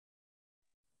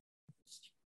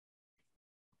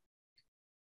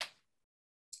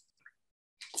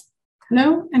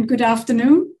Hello and good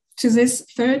afternoon to this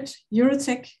third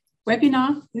EuroTeQ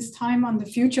webinar, this time on the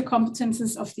future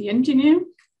competences of the engineer.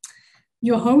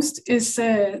 Your host is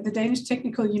the Danish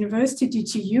Technical University,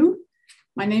 DTU.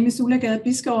 My name is Ulla Gade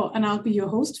Bisgaard and I'll be your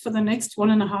host for the next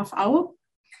 1.5 hours.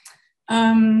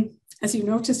 As you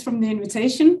noticed from the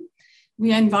invitation,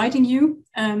 we are inviting you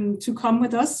to come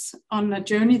with us on a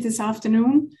journey this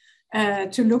afternoon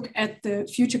to look at the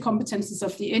future competences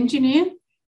of the engineer.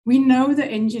 We know the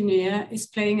engineer is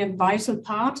playing a vital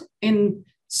part in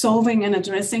solving and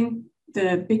addressing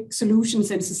the big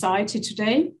solutions in society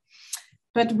today.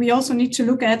 But we also need to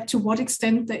look at to what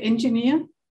extent the engineer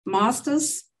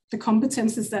masters the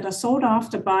competences that are sought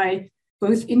after by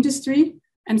both industry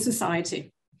and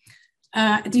society.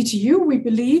 At DTU, we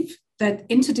believe that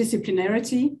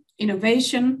interdisciplinarity,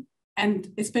 innovation,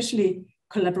 and especially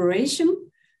collaboration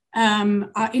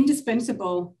are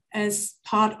indispensable as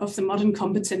part of the modern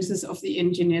competences of the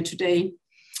engineer today.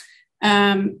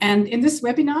 And in this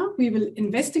webinar, we will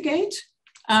investigate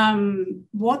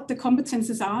what the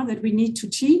competences are that we need to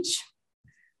teach,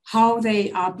 how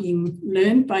they are being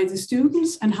learned by the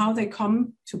students, and how they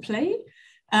come to play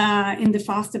in the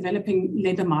fast developing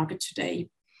labor market today.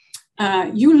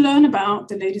 You'll learn about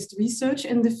the latest research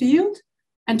in the field.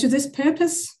 And to this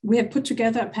purpose, we have put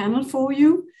together a panel for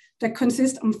you that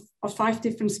consists of 5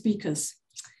 different speakers.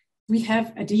 We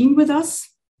have a dean with us,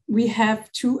 we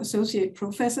have 2 associate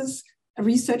professors, a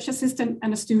research assistant,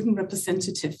 and a student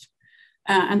representative.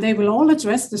 And they will all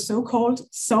address the so-called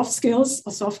soft skills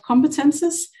or soft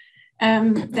competences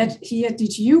that here at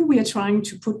DTU we are trying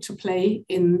to put to play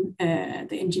in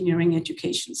the engineering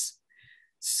educations.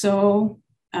 So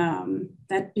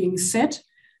that being said,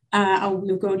 I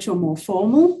will go to a more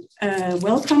formal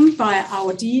welcome by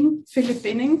our dean, Philip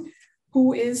Benning,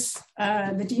 who is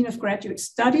the Dean of Graduate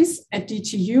Studies at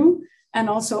DTU and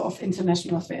also of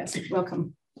International Affairs.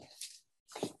 Welcome.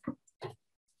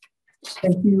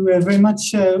 Thank you very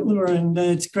much, Ulla, and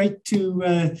it's great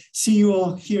to see you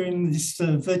all here in this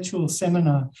virtual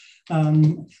seminar.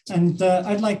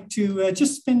 I'd like to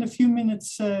just spend a few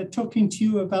minutes talking to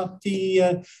you about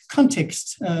the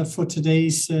context for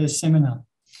today's seminar.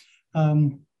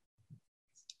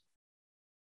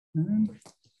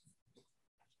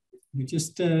 We're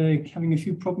just having a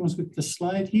few problems with the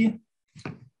slide here.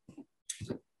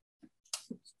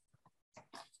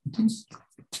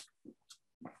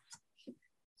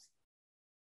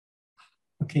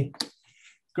 Okay,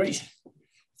 great.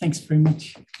 Thanks very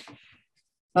much.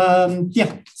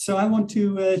 So I want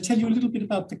to tell you a little bit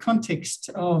about the context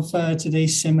of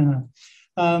today's seminar.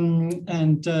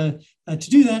 To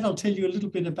do that, I'll tell you a little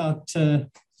bit about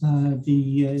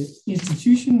the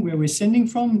institution where we're sending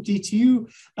from, DTU,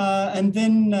 and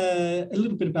then a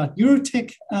little bit about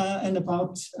EuroTeQ and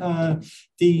about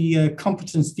the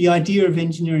competence, the idea of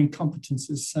engineering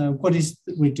competences. What is it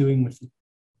that we're doing with it?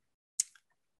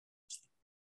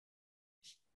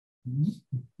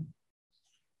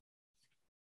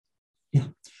 Yeah,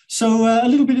 so a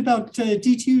little bit about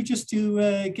DTU just to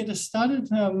get us started.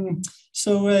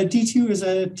 DTU is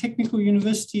a technical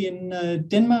university in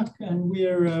Denmark, and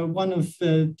we're one of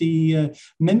the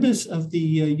members of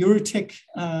the EuroTeQ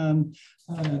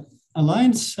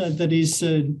alliance that is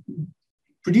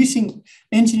producing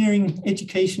engineering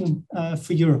education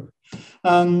for Europe.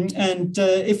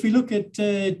 If we look at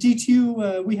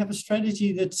DTU, we have a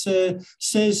strategy that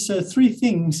says 3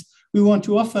 things. We want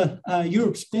to offer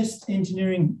Europe's best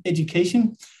engineering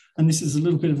education. And this is a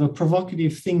little bit of a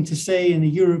provocative thing to say in a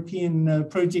European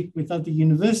project with other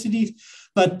universities.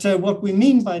 But what we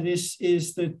mean by this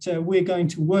is that we're going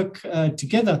to work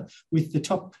together with the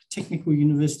top technical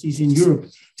universities in Europe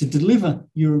to deliver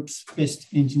Europe's best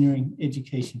engineering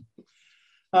education.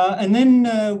 And then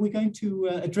we're going to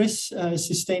address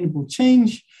sustainable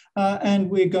change, and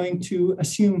we're going to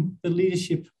assume the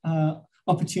leadership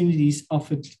opportunities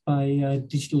offered by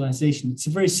digitalization. It's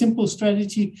a very simple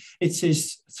strategy. It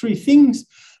says 3 things.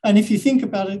 And if you think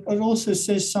about it, it also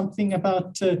says something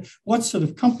about what sort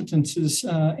of competences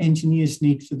engineers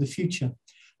need for the future.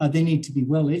 They need to be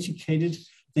well educated,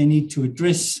 they need to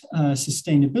address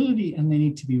sustainability, and they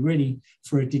need to be ready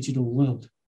for a digital world.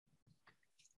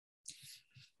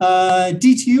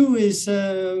 DTU is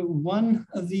one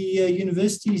of the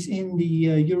universities in the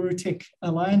EuroTeQ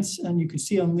Alliance, and you can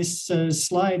see on this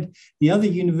slide the other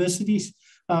universities.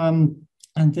 And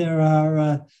there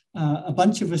are a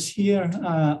bunch of us here,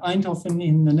 Eindhoven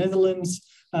in the Netherlands,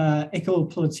 École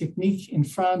Polytechnique in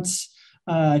France,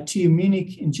 TU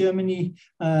Munich in Germany,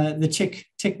 the Czech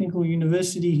Technical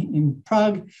University in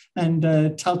Prague, and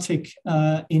Talltech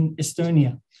in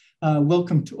Estonia.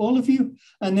 welcome to all of you.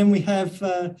 And then we have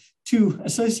 2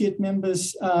 associate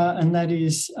members, and that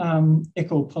is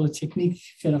École Polytechnique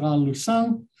Fédérale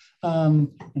Lausanne, and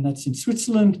that's in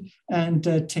Switzerland, and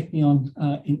Technion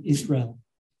in Israel.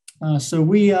 So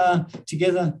we are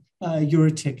together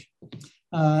EuroTeQ.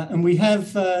 And we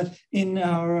have in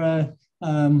our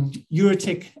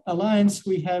EuroTeQ Alliance,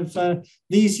 we have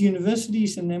these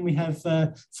universities, and then we have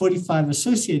 45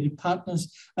 associated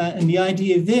partners. And the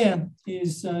idea there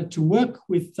is to work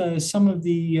with some of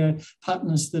the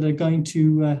partners that are going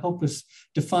to help us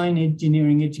define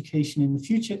engineering education in the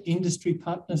future, industry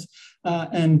partners.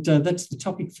 And that's the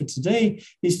topic for today,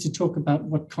 is to talk about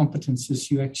what competences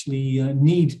you actually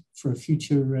need for a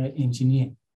future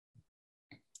engineer.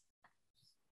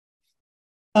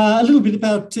 A little bit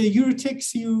about EuroTeQ,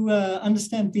 so you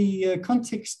understand the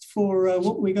context for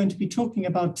what we're going to be talking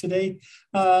about today.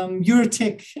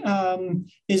 EuroTeQ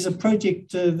is a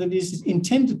project that is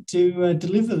intended to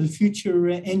deliver the future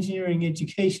engineering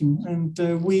education. And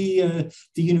we,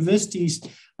 the universities,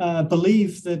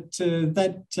 believe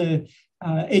that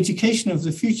education of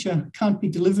the future can't be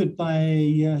delivered by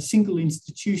a single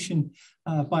institution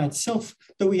by itself,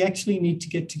 but we actually need to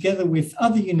get together with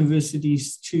other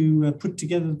universities to put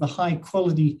together the high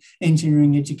quality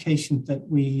engineering education that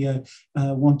we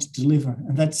want to deliver.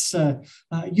 And that's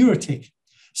EuroTeQ.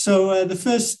 So the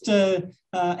first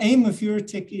aim of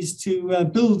EuroTeQ is to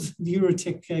build the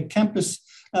EuroTeQ campus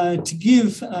to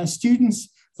give students,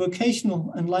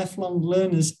 vocational and lifelong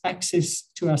learners access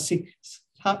to our 6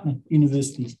 partner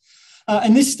universities.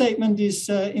 And this statement is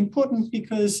important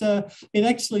because it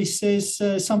actually says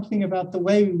something about the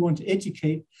way we want to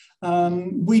educate.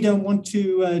 We don't want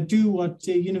to do what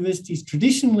universities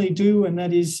traditionally do, and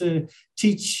that is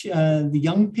teach the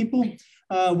young people.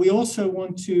 We also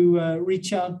want to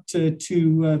reach out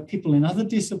to people in other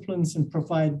disciplines and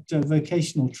provide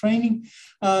vocational training.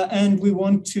 And we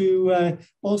want to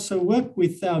also work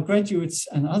with our graduates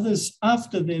and others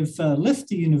after they've left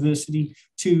the university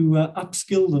to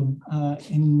upskill them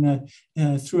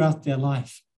throughout their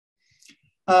life.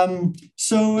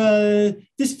 So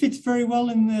this fits very well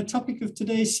in the topic of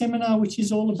today's seminar, which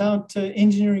is all about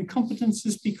engineering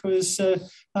competences, because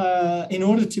in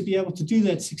order to be able to do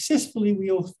that successfully,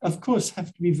 we all, of course,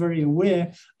 have to be very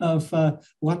aware of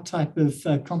what type of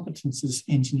competences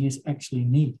engineers actually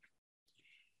need.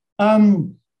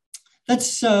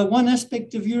 That's one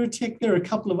aspect of EuroTeQ. There are a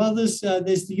couple of others.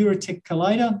 There's the EuroTeQ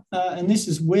Collider, and this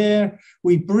is where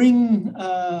we bring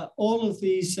all of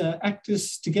these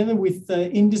actors together with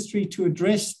industry to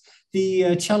address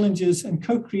the challenges and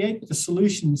co-create the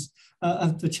solutions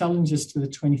of the challenges to the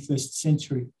 21st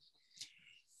century.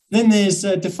 Then there's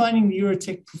defining the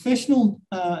EuroTeQ professional,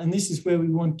 and this is where we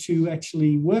want to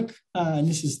actually work. And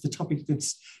this is the topic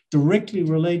that's directly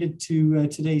related to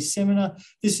today's seminar.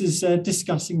 This is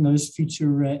discussing those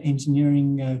future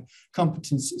engineering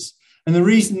competences. And the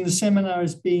reason the seminar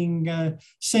is being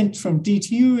sent from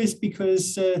DTU is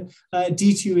because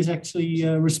DTU is actually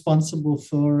responsible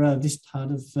for this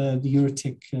part of the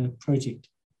EuroTeQ project.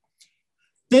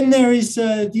 Then there is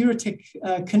the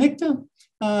EuroTeQ connector.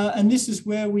 And this is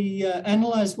where we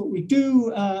analyze what we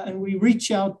do and we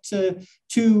reach out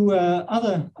to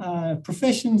other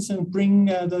professions and bring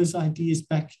those ideas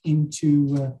back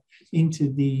into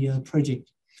the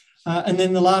project. And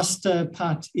then the last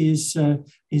part is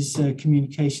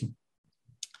communication.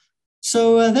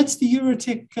 So that's the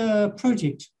EuroTeQ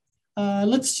project.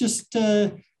 Let's just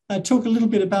talk a little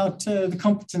bit about the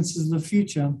competences of the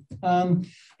future.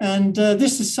 And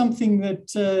this is something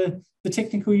that the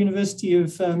Technical University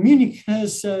of Munich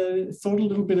has thought a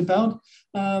little bit about.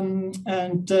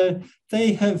 And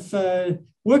they have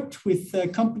worked with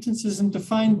competences and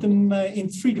defined them in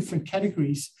 3 different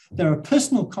categories. There are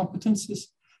personal competences,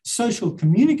 social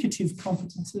communicative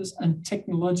competences, and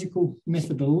technological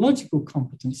methodological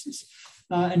competences.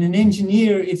 And an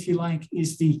engineer, if you like,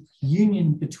 is the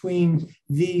union between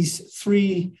these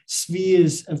 3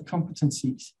 spheres of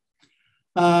competencies.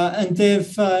 And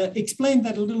they've explained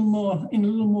that in a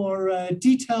little more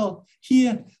detail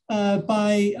here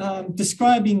by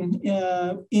describing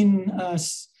in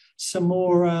some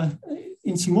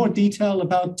more detail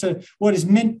about what is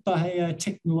meant by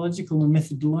technological and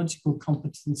methodological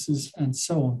competences and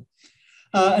so on.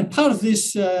 And part of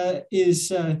this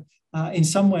is in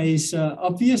some ways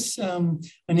obvious. An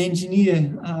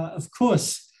engineer, of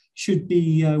course, should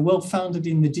be well-founded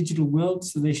in the digital world,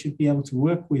 so they should be able to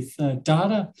work with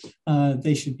data,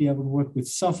 they should be able to work with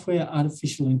software,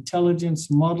 artificial intelligence,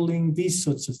 modeling, these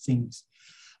sorts of things.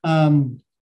 And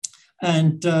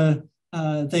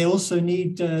they also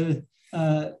need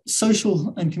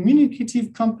social and communicative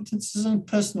competences and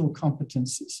personal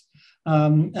competences.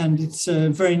 And it's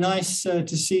very nice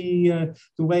to see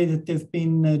the way that they've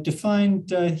been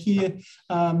defined here.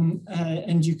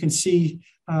 And you can see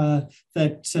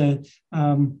that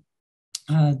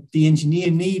the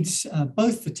engineer needs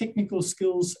both the technical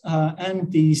skills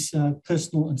and these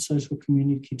personal and social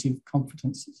communicative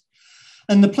competences.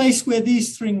 And the place where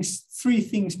these three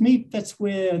things meet, that's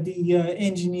where the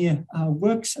engineer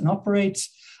works and operates.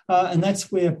 And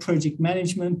that's where project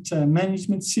management,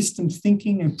 management systems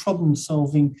thinking and problem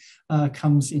solving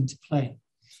comes into play.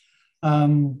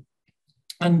 And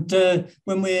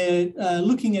when we're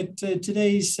looking at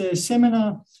today's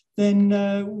seminar, then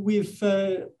we've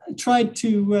tried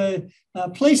to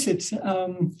place it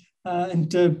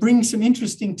and bring some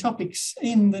interesting topics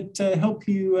in that help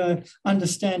you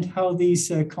understand how these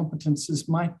competences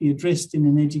might be addressed in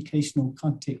an educational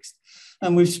context.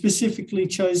 And we've specifically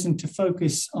chosen to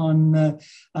focus on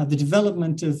the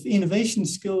development of innovation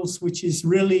skills, which is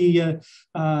really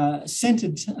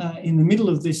centered in the middle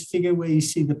of this figure, where you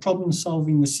see the problem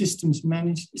solving, the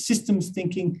systems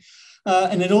thinking,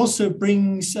 and it also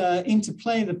brings into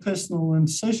play the personal and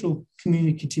social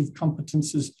communicative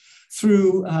competences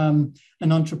through an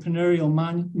entrepreneurial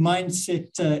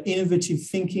mindset, innovative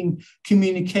thinking,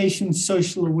 communication,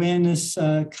 social awareness,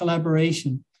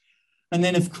 collaboration. And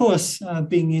then, of course,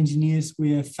 being engineers,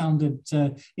 we are founded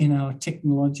in our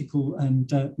technological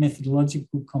and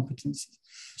methodological competencies.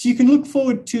 So you can look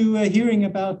forward to hearing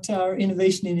about our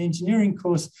Innovation in Engineering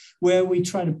course, where we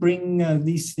try to bring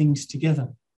these things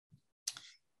together.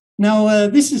 Now,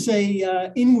 this is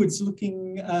a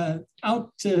inwards-looking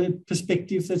out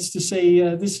perspective. That's to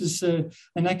say, this is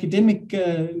an academic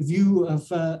view of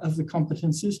the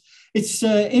competences. It's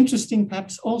interesting,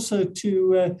 perhaps, also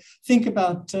to think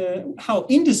about how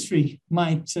industry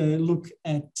might look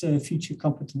at future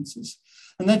competences.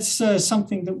 And that's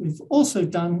something that we've also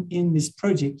done in this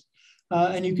project.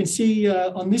 And you can see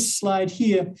on this slide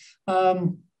here,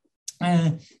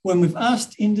 when we've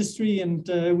asked industry, and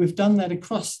we've done that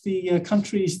across the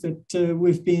countries that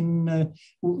we've been,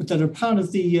 that are part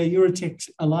of the EuroTeQ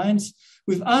Alliance,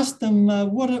 we've asked them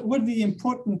what are the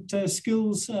important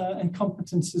skills and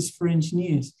competences for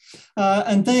engineers.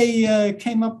 And they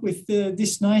came up with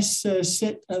this nice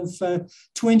set of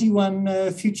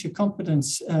 21 future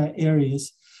competence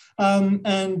areas.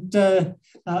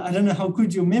 I don't know how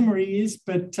good your memory is,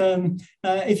 but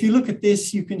if you look at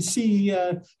this, you can see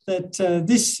that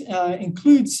this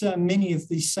includes many of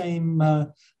the same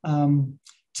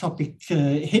topic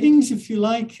headings, if you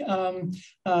like, and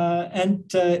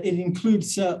it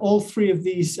includes all three of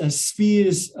these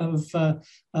spheres of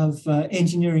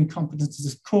engineering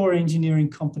competences, core engineering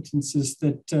competences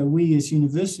that we as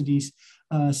universities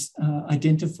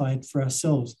identified for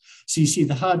ourselves. So you see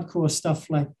the hardcore stuff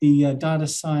like the data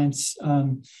science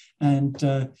and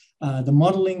the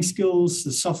modeling skills,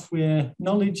 the software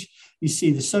knowledge. You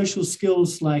see the social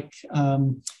skills like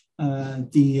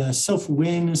the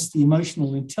self-awareness, the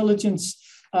emotional intelligence,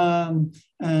 and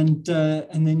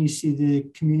then you see the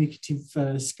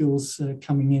communicative skills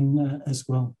coming in as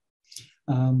well.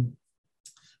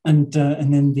 And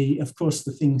then of course,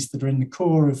 the things that are in the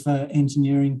core of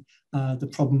engineering, the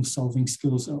problem-solving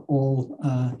skills are all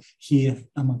here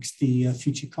amongst the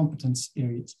future competence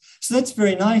areas. So that's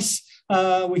very nice.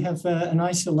 We have a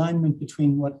nice alignment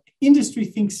between what industry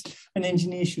thinks an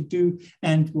engineer should do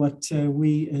and what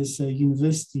we as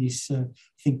universities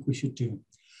think we should do.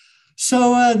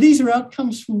 So these are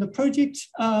outcomes from the project,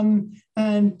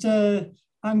 and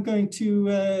I'm going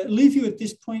to leave you at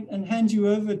this point and hand you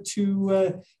over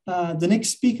to the next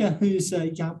speaker, who's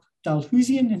Jaap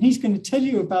Daalhuizen, and he's going to tell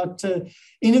you about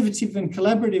innovative and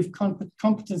collaborative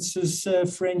competences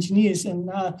for engineers and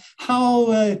how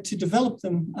to develop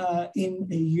them in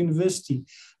a university.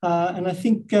 And I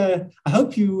think, I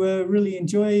hope you really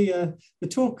enjoy the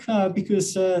talk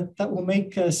because that will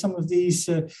make some of these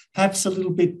perhaps a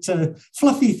little bit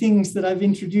fluffy things that I've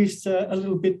introduced a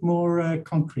little bit more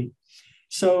concrete.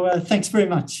 So thanks very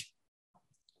much.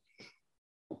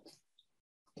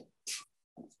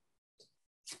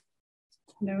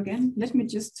 Hello again. Let me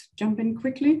just jump in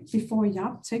quickly before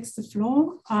Jaap takes the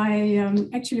floor. I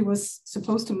actually was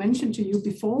supposed to mention to you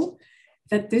before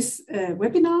that this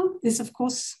webinar is, of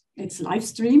course, it's live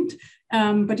streamed,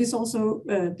 but it's also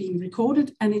being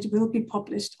recorded, and it will be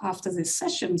published after this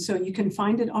session. So you can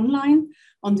find it online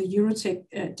on the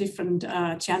EuroTeQ different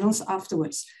channels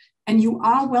afterwards. And you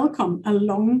are welcome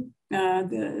along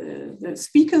the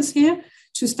speakers here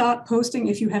to start posting.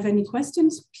 If you have any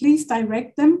questions, please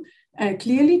direct them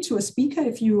clearly to a speaker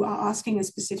if you are asking a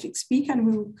specific speaker, and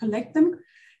we will collect them.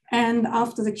 And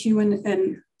after the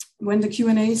Q&A, when the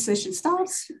Q&A session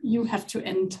starts, you have to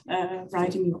end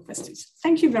writing your questions.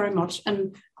 Thank you very much,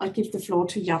 and I'll give the floor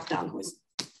to Jaap Daalhuizen.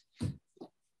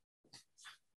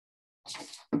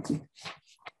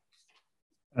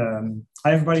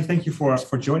 Hi everybody, thank you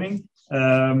for joining.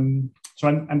 So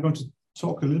I'm going to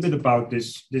talk a little bit about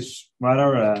this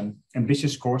rather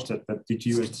ambitious course that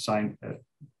DTU has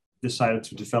decided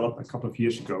to develop a couple of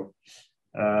years ago.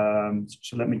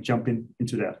 So let me jump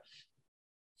into that.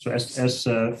 So as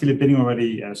Philip Binning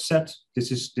already said,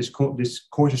 this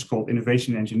course is called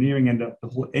Innovation Engineering, and the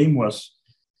whole aim was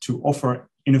to offer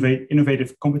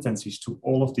innovative competencies to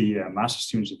all of the master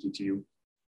students at DTU,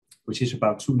 which is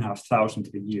about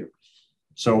 2,500 a year.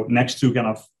 So next to kind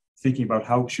of thinking about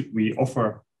how should we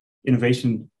offer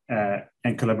innovation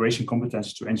and collaboration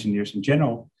competencies to engineers in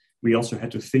general, we also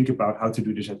had to think about how to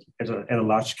do this at a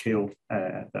large scale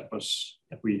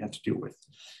that we had to deal with.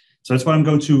 So that's what I'm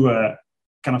going to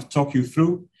kind of talk you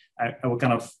through. I will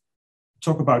kind of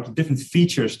talk about the different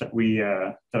features that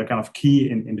are kind of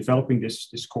key in developing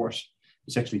this course.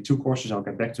 It's actually 2 courses. I'll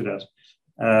get back to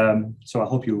that. So I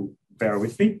hope you bear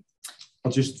with me.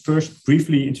 I'll just first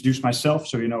briefly introduce myself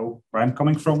so you know where I'm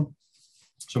coming from.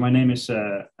 So my name is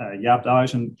Jaap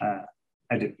Daalhuizen.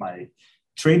 I did my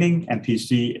training and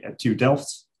PhD at TU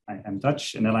Delft. I am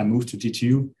Dutch, and then I moved to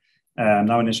DTU. I'm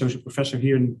now an associate professor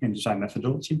here in design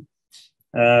methodology.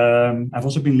 I've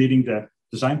also been leading the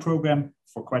design program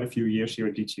for quite a few years here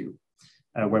at DTU,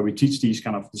 where we teach these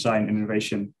kind of design and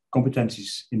innovation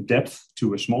competencies in depth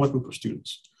to a smaller group of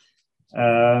students.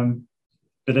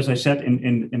 But as I said,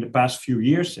 in the past few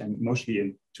years, and mostly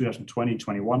in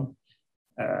 2020-21,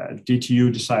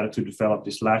 DTU decided to develop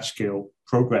this large-scale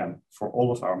program for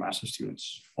all of our master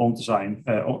students on design,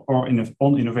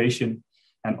 on innovation,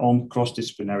 and on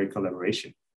cross-disciplinary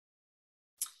collaboration.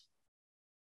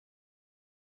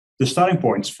 The starting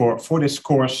points for this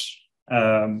course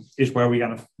is where we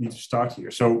kind of need to start here.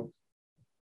 So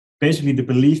basically, the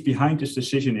belief behind this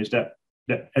decision is that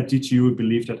at DTU, we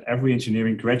believe that every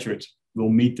engineering graduate will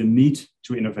meet the need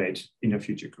to innovate in their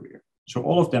future career. So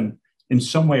all of them, in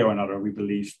some way or another, we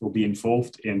believe will be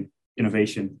involved in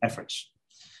innovation efforts.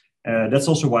 That's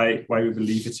also why we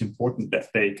believe it's important that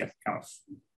they get kind of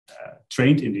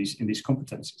trained in these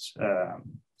competencies.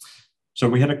 So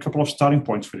we had a couple of starting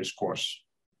points for this course.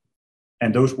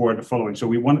 And those were the following. So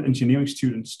we want engineering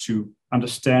students to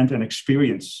understand and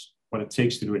experience what it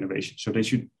takes to do innovation. So they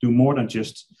should do more than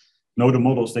just know the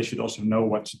models. They should also know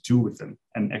what to do with them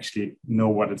and actually know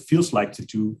what it feels like to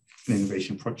do an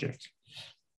innovation project.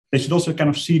 They should also kind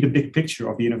of see the big picture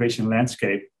of the innovation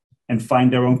landscape and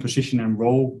find their own position and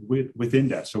role within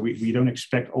that. So we don't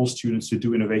expect all students to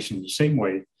do innovation in the same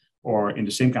way or in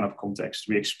the same kind of context.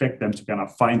 We expect them to kind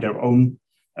of find their own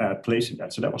place in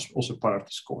that. So that was also part of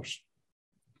this course.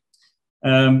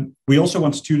 We also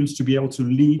want students to be able to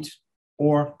lead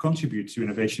or contribute to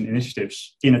innovation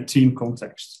initiatives in a team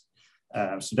context.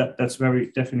 So that's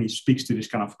very definitely speaks to this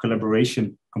kind of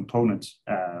collaboration component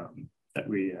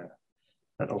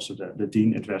that also the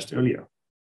dean addressed earlier.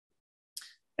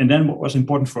 And then what was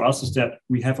important for us is that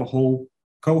we have a whole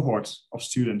cohort of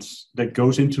students that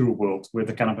goes into the world with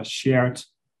a kind of a shared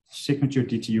signature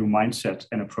DTU mindset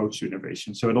and approach to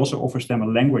innovation. So it also offers them a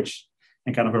language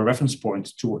and kind of a reference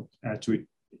point to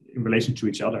in relation to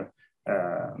each other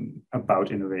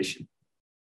about innovation.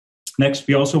 Next,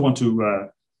 we also want to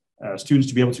students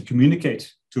to be able to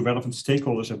communicate to relevant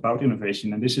stakeholders about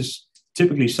innovation, and this is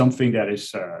typically something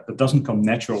that doesn't come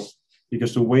natural,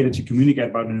 because the way that you communicate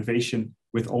about innovation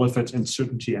with all of its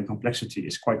uncertainty and complexity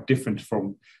is quite different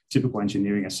from typical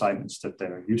engineering assignments that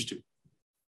they're used to.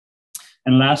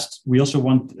 And last, we also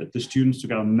want the students to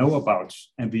kind of know about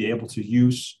and be able to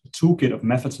use a toolkit of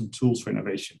methods and tools for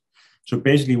innovation. So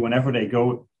basically, whenever they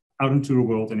go out into the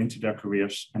world and into their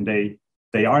careers, and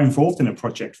they are involved in a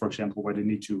project, for example, where they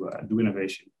need to do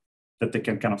innovation, that they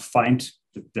can kind of find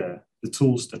the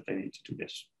tools that they need to do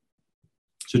this.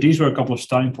 So these were a couple of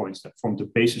starting points that formed the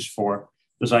basis for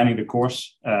designing the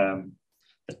course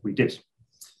that we did.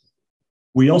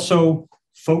 We also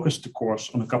focused the course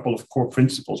on a couple of core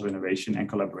principles of innovation and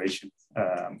collaboration.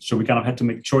 So we kind of had to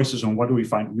make choices on what do we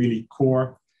find really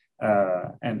core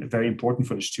and very important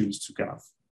for the students to kind of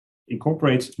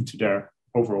incorporate into their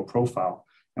overall profile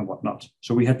and whatnot.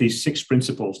 So we had these 6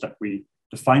 principles that we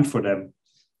defined for them.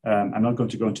 I'm not going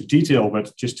to go into detail,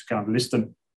 but just to kind of list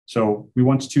them. So we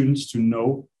want students to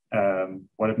know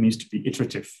what it means to be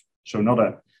iterative. So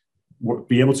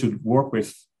be able to work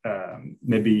with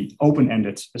maybe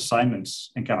open-ended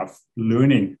assignments and kind of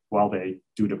learning while they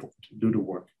do the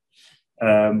work.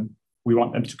 We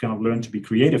want them to kind of learn to be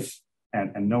creative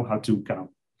and know how to kind of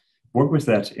work with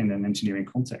that in an engineering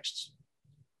context.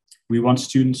 We want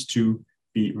students to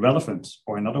be relevant,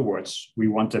 or in other words, we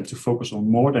want them to focus on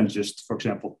more than just, for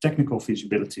example, technical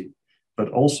feasibility, but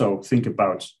also think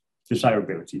about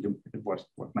desirability, what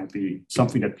might be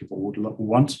something that people would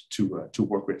want to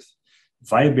work with,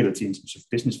 viability in terms of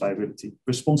business viability,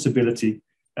 responsibility,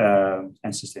 and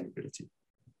sustainability.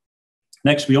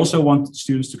 Next, we also want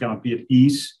students to kind of be at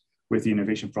ease with the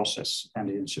innovation process and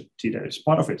the uncertainty that is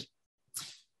part of it.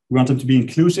 We want them to be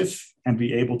inclusive and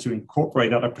be able to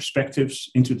incorporate other perspectives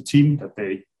into the team that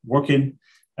they work in,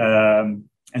 and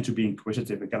to be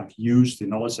inquisitive and kind of use the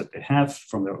knowledge that they have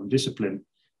from their own discipline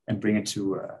and bring it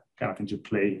to kind of into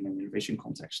play in an innovation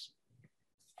context.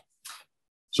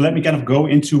 So let me kind of go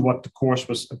into what the course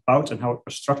was about and how it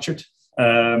was structured.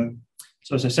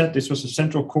 So as I said, this was a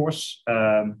central course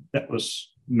that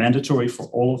was mandatory for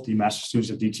all of the master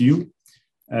students at DTU.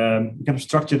 We kind of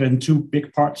structured it in two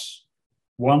big parts.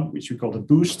 One, which we call the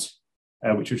Boost,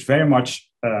 which was very much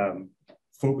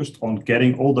focused on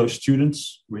getting all those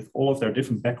students with all of their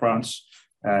different backgrounds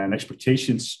and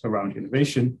expectations around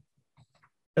innovation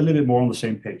a little bit more on the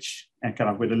same page, and kind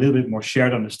of with a little bit more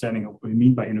shared understanding of what we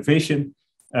mean by innovation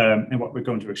and what we're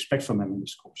going to expect from them in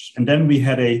this course. And then we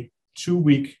had a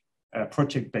 2-week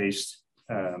project-based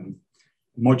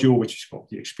module, which is called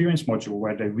the experience module,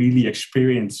 where they really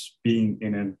experience being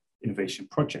in an innovation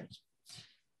project.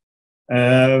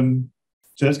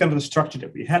 So that's kind of the structure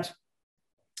that we had.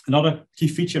 Another key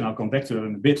feature, and I'll come back to that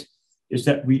in a bit, is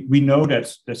that we know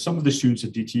that some of the students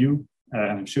at DTU,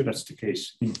 and I'm sure that's the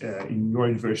case in your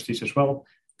universities as well,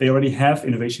 they already have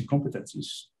innovation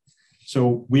competencies.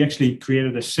 So we actually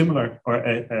created a similar, or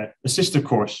a sister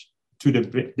course to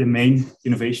the main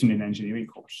innovation in engineering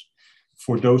course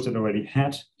for those that already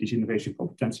had these innovation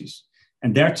competencies.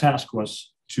 And their task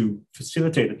was to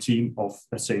facilitate a team of,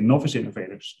 let's say, novice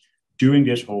innovators during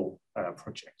this whole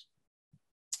project.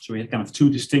 So we had kind of two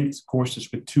distinct courses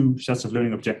with two sets of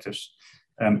learning objectives,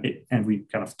 and we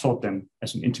kind of taught them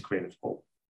as an integrated whole.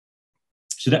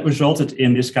 So that resulted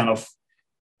in this kind of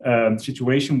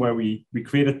situation where we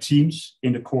created teams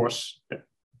in the course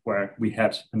where we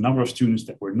had a number of students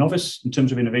that were novice in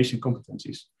terms of innovation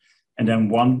competencies, and then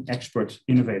one expert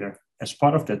innovator as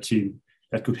part of that team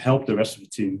that could help the rest of the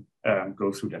team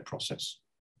go through that process.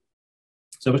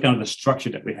 So that was kind of the structure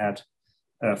that we had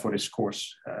for this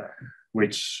course,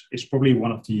 which is probably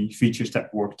one of the features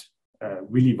that worked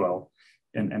really well,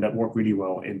 and that worked really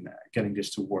well in getting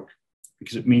this to work,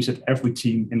 because it means that every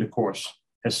team in the course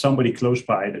has somebody close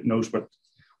by that knows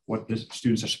what the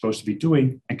students are supposed to be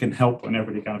doing and can help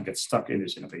whenever they kind of get stuck in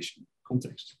this innovation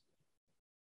context.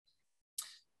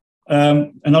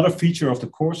 Another feature of the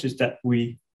course is that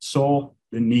we saw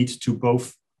the need to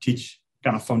both teach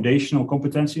kind of foundational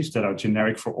competencies that are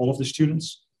generic for all of the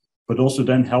students, but also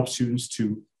then help students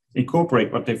to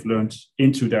incorporate what they've learned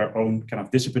into their own kind of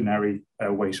disciplinary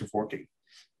ways of working.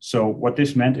 So what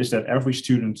this meant is that every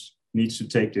student needs to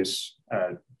take this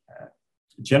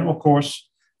general course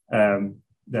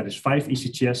that is 5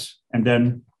 ECTS, and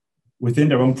then within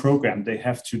their own program, they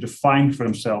have to define for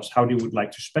themselves how they would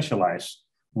like to specialize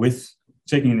with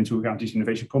taking into account these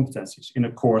innovation competencies in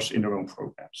a course in their own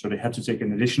program. So they had to take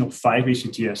an additional 5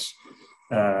 ECTS,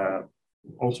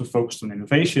 also focused on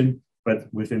innovation, but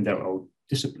within their own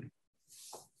discipline.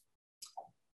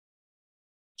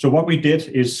 So what we did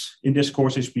is, in this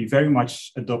course, is we very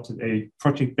much adopted a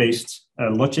project-based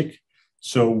logic.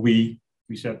 So we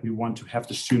said we want to have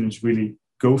the students really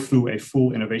go through a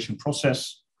full innovation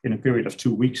process in a period of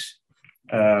 2 weeks,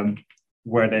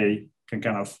 where they can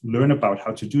kind of learn about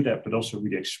how to do that, but also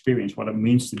really experience what it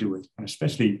means to do it, and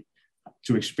especially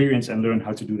to experience and learn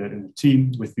how to do that in a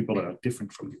team with people that are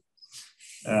different from you.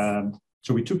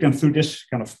 So we took them through this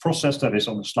kind of process that is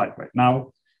on the slide right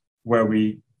now, where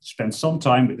we spent some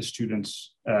time with the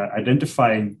students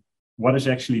identifying what is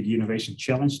actually the innovation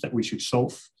challenge that we should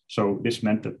solve. So this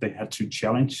meant that they had to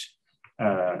challenge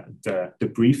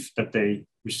the brief that they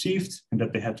received, and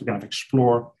that they had to kind of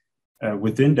explore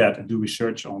within that and do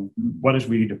research on what is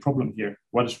really the problem here,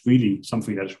 what is really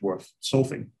something that is worth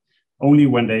solving. Only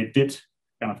when they did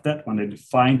kind of that, when they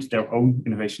defined their own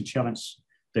innovation challenge,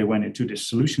 they went into this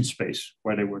solution space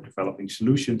where they were developing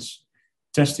solutions,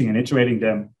 testing and iterating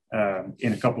them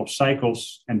in a couple of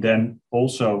cycles, and then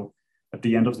also at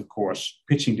the end of the course,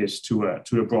 pitching this to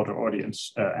a broader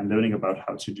audience and learning about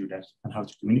how to do that and how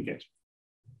to communicate.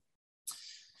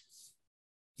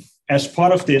 As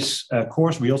part of this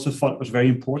course, we also thought it was very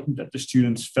important that the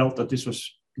students felt that this was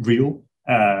real.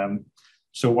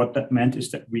 So what that meant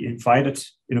is that we invited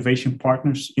innovation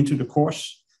partners into the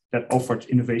course that offered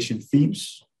innovation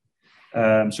themes.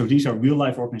 So these are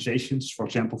real-life organizations, for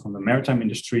example, from the maritime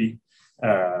industry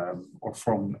or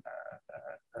from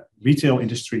retail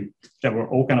industry, that were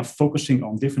all kind of focusing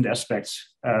on different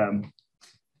aspects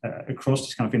across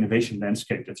this kind of innovation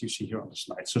landscape that you see here on the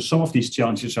slide. So some of these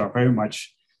challenges are very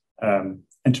much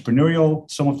entrepreneurial.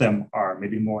 Some of them are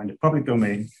maybe more in the public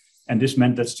domain. And this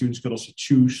meant that students could also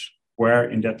choose where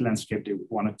in that landscape they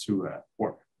wanted to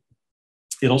work.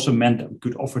 It also meant that we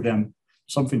could offer them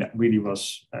something that really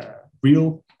was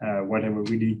real, where they were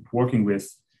really working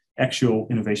with actual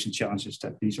innovation challenges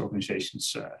that these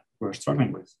organizations were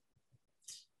struggling with.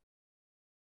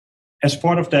 As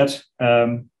part of that,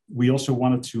 we also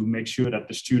wanted to make sure that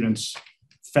the students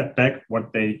fed back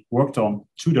what they worked on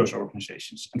to those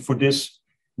organizations. And for this,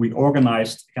 we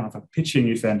organized kind of a pitching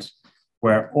event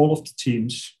where all of the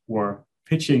teams were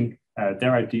pitching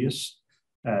their ideas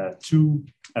to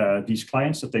these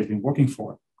clients that they've been working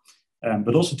for,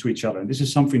 but also to each other. And this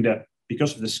is something that,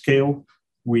 because of the scale,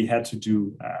 we had to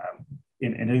do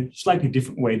in a slightly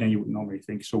different way than you would normally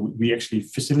think. So we actually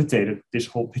facilitated this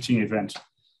whole pitching event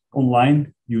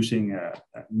online using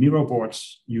Miro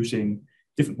boards, using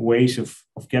different ways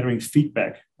of gathering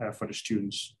feedback for the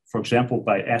students. For example,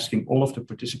 by asking all of the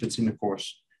participants in the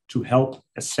course to help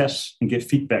assess and give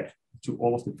feedback to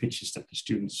all of the pitches that the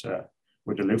students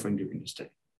were delivering during this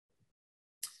day.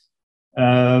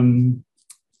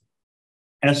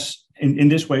 As in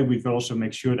this way, we could also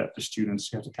make sure that the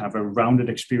students have a kind of a rounded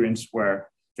experience where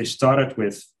they started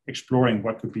with exploring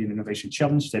what could be an innovation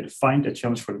challenge. They defined a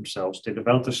challenge for themselves. They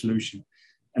developed a solution.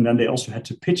 And then they also had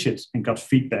to pitch it and got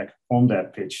feedback on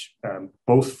that pitch,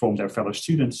 both from their fellow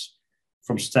students,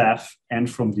 from staff, and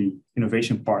from the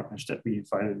innovation partners that we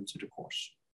invited into the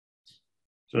course.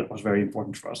 So that was very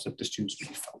important for us that the students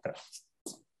really felt that.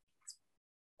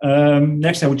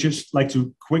 Next, I would just like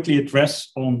to quickly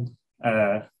address on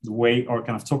the way, or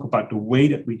kind of talk about the way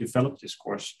that we developed this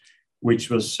course, which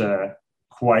was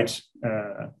quite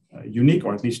unique,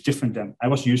 or at least different than I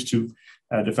was used to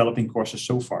developing courses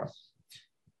so far.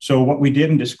 So what we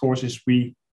did in this course is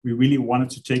we really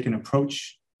wanted to take an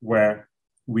approach where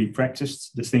we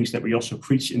practiced the things that we also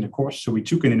preach in the course. So we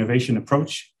took an innovation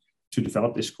approach to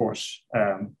develop this course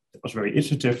that was very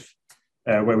iterative,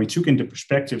 where we took in the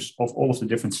perspectives of all of the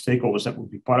different stakeholders that would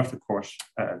be part of the course,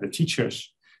 the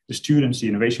teachers, the students, the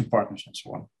innovation partners, and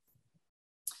so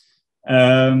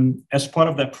on. As part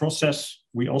of that process,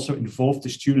 we also involved the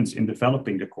students in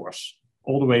developing the course,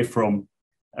 all the way from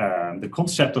the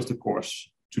concept of the course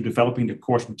to developing the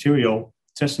course material,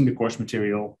 testing the course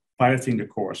material, piloting the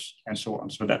course, and so on.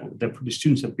 So that the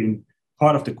students have been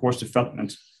part of the course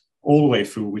development all the way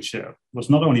through, which was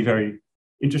not only very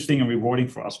interesting and rewarding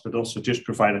for us, but also just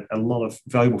provided a lot of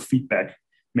valuable feedback,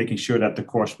 making sure that the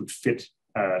course would fit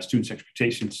students'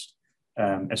 expectations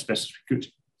as best as we could.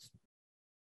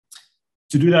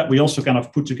 To do that, we also kind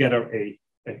of put together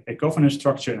a governance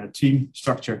structure and a team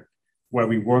structure where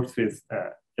we worked with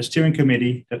a steering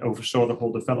committee that oversaw the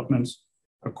whole development,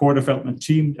 a core development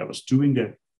team that was doing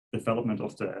the development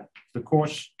of the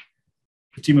course,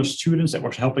 a team of students that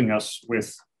was helping us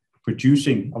with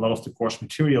producing a lot of the course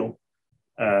material,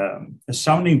 a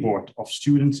sounding board of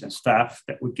students and staff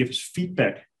that would give us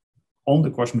feedback on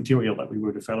the course material that we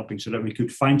were developing so that we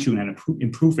could fine-tune and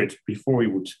improve it before we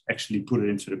would actually put it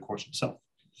into the course itself.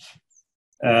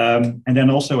 And then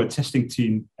also a testing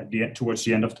team towards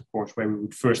the end of the course, where we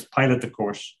would first pilot the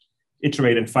course,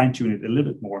 iterate and fine-tune it a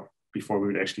little bit more before we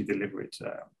would actually deliver it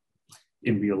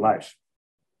in real life.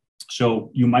 So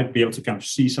you might be able to kind of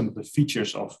see some of the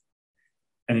features of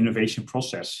an innovation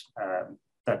process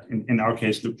that in our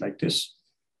case looked like this.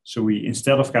 So we,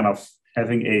 instead of kind of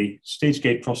having a stage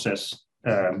gate process,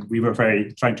 we were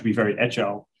trying to be very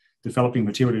agile, developing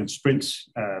material in sprints,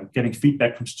 getting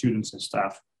feedback from students and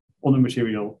staff on the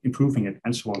material, improving it,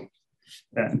 and so on,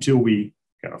 until we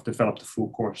kind of developed the full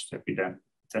course that we then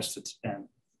tested and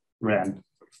ran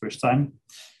for the first time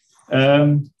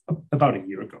about a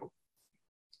year ago.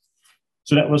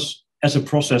 So that was, as a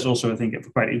process, also I think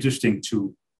quite interesting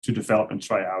to develop and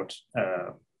try out,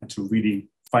 and to really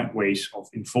find ways of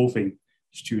involving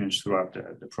students throughout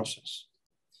the process.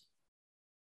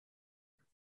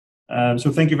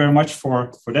 So thank you very much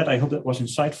for that. I hope that was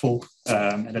insightful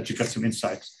and that you got some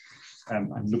insight.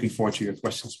 I'm looking forward to your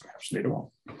questions perhaps later on.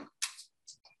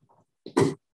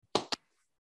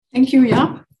 Thank you,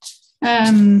 Jaap.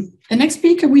 The next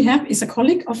speaker we have is a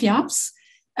colleague of Jaap's,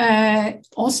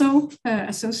 also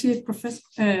associate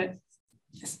professor,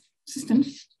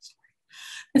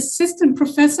 assistant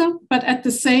professor, but at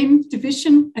the same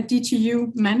division at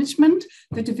DTU Management,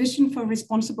 the Division for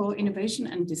Responsible Innovation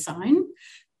and Design.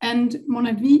 And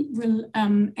Monamie will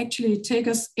actually take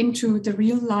us into the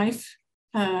real life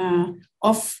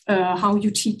of how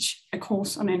you teach a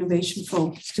course on innovation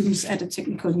for students at a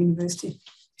technical university.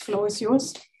 The floor is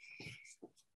yours.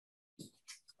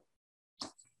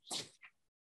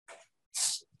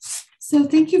 So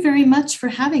thank you very much for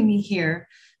having me here.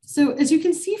 So as you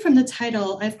can see from the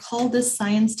title, I've called this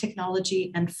Science,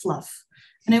 Technology, and Fluff.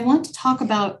 And I want to talk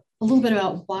about a little bit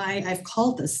about why I've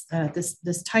called this,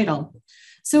 this title.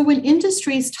 So when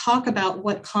industries talk about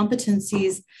what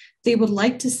competencies they would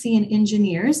like to see in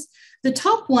engineers, the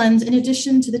top ones, in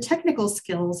addition to the technical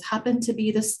skills, happen to be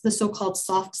the so-called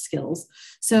soft skills.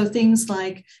 So things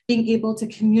like being able to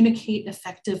communicate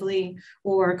effectively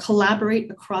or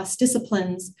collaborate across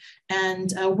disciplines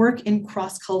and work in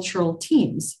cross-cultural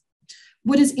teams.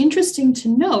 What is interesting to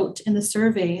note in the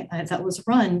survey that was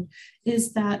run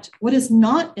is that what is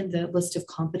not in the list of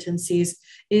competencies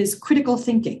is critical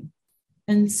thinking.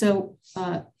 And so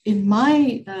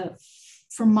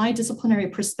from my disciplinary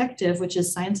perspective, which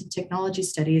is science and technology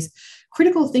studies,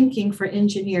 critical thinking for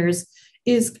engineers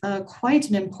is quite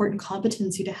an important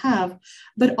competency to have,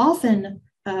 but often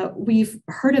we've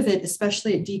heard of it,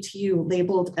 especially at DTU,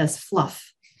 labeled as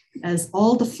fluff, as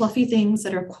all the fluffy things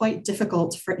that are quite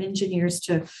difficult for engineers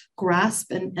to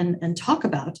grasp and talk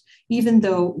about, even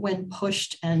though when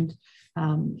pushed and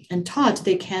taught,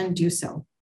 they can do so.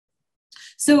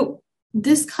 So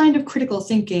this kind of critical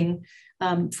thinking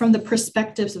from the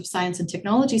perspectives of science and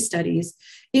technology studies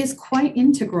is quite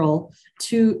integral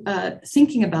to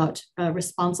thinking about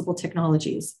responsible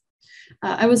technologies.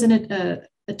 I was in a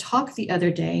talk the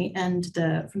other day, and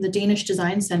from the Danish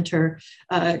Design Center,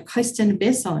 Christian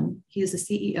Besson, he is the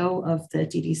CEO of the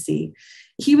DDC,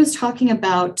 he was talking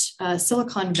about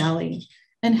Silicon Valley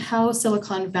and how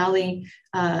Silicon Valley,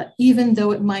 even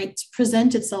though it might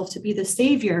present itself to be the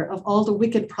savior of all the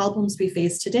wicked problems we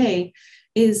face today,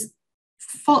 is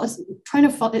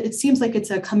it seems like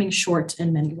it's coming short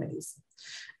in many ways.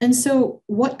 And so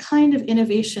what kind of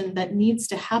innovation that needs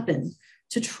to happen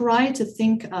to try to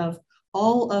think of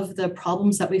all of the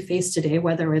problems that we face today,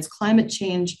 whether it's climate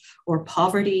change or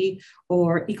poverty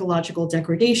or ecological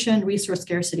degradation, resource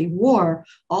scarcity, war,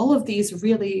 all of these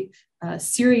really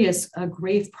serious,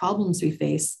 grave problems we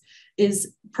face,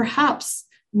 is perhaps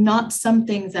not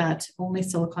something that only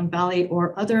Silicon Valley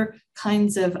or other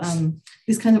kinds of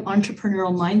these kinds of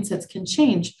entrepreneurial mindsets can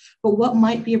change. But what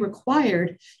might be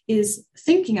required is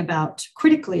thinking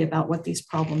critically about what these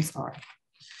problems are.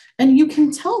 And you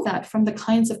can tell that from the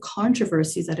kinds of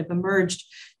controversies that have emerged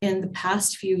in the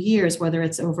past few years, whether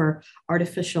it's over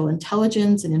artificial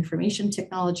intelligence and information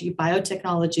technology,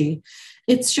 biotechnology.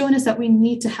 It's shown us that we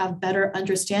need to have better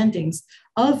understandings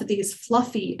of these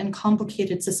fluffy and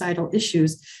complicated societal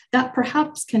issues that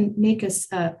perhaps can make us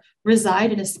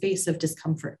reside in a space of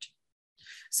discomfort.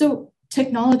 So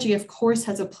technology, of course,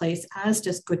 has a place, as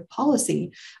does good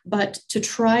policy, but to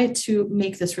try to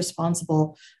make this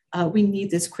responsible, we need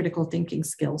this critical thinking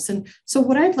skills. And so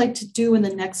what I'd like to do in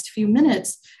the next few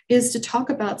minutes is to talk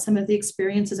about some of the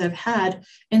experiences I've had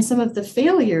and some of the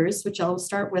failures, which I'll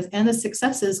start with, and the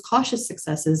successes, cautious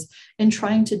successes, in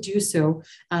trying to do so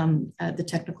at the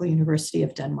Technical University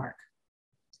of Denmark.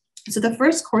 So the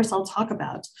first course I'll talk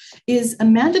about is a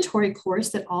mandatory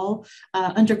course that all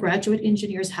undergraduate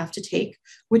engineers have to take,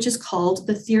 which is called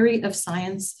the Theory of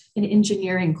Science in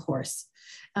Engineering course.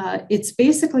 It's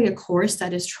basically a course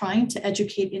that is trying to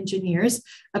educate engineers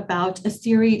about a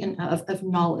theory of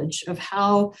knowledge, of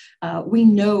how we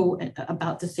know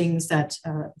about the things that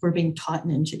we're being taught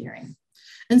in engineering.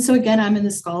 And so again, I'm in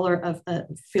the scholar of the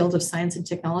field of science and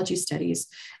technology studies.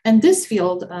 And this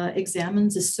field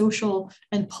examines the social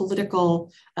and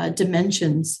political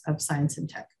dimensions of science and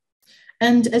tech.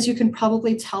 And as you can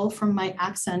probably tell from my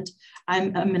accent,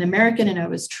 I'm an American and I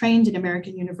was trained in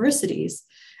American universities.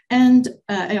 And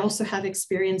I also have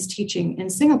experience teaching in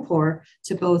Singapore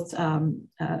to both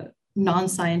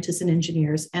non-scientists and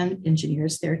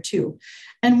engineers there too.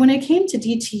 And when I came to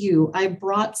DTU, I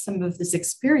brought some of this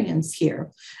experience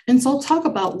here. And so I'll talk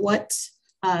about what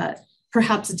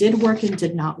perhaps did work and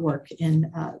did not work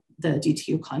in the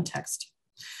DTU context.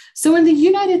 So in the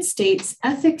United States,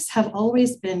 ethics have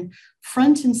always been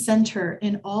front and center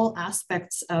in all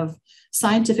aspects of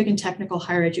scientific and technical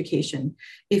higher education.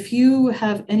 If you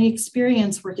have any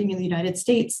experience working in the United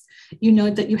States, you know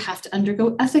that you have to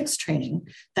undergo ethics training.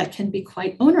 That can be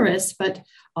quite onerous, but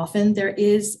often there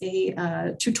is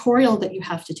a tutorial that you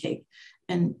have to take.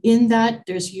 And in that,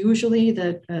 there's usually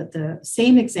the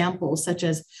same examples, such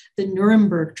as the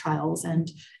Nuremberg trials and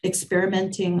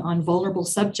experimenting on vulnerable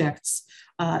subjects,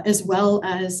 as well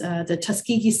as the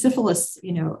Tuskegee syphilis,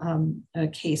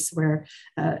 case where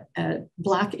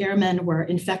Black airmen were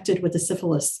infected with the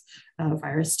syphilis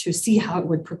virus to see how it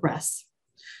would progress.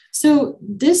 So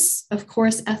this, of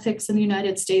course, ethics in the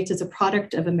United States is a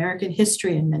product of American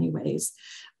history in many ways.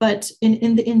 But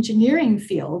in the engineering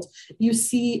field, you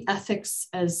see ethics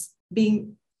as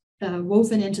being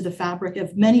woven into the fabric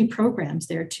of many programs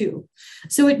there too.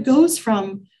 So it goes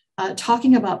from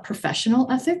talking about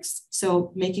professional ethics,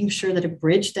 so making sure that a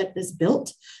bridge that is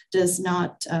built does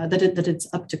not, that it's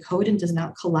up to code and does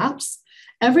not collapse.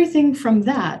 Everything from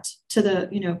that to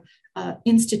the,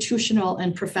 institutional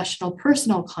and professional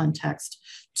personal context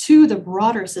to the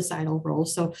broader societal role.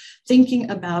 So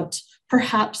thinking about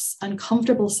perhaps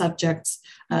uncomfortable subjects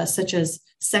such as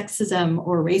sexism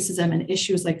or racism and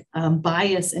issues like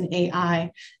bias in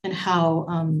AI and how,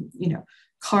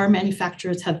 car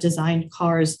manufacturers have designed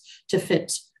cars to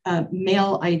fit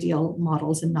male ideal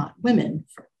models and not women,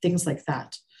 things like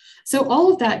that. So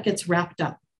all of that gets wrapped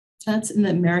up. That's in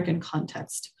the American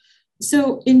context.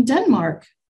 So in Denmark,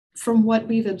 from what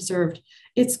we've observed,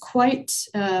 it's quite,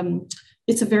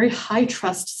 it's a very high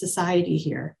trust society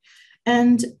here.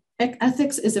 And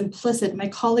ethics is implicit. My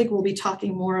colleague will be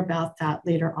talking more about that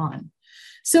later on.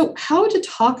 So how to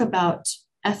talk about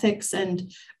ethics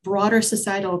and broader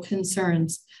societal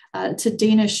concerns to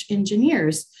Danish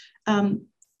engineers,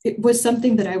 it was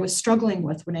something that I was struggling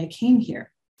with when I came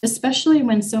here, especially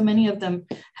when so many of them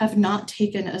have not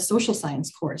taken a social science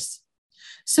course.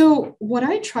 So what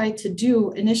I tried to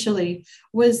do initially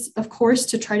was, of course,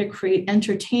 to try to create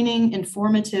entertaining,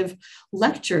 informative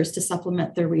lectures to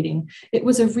supplement their reading. It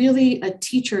was a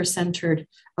teacher-centered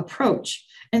approach.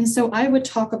 And so I would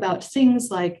talk about things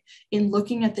like, in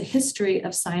looking at the history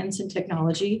of science and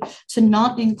technology, to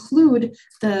not include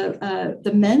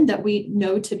the men that we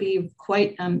know to be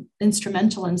quite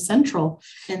instrumental and central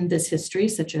in this history,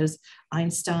 such as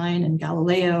Einstein and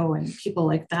Galileo and people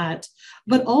like that,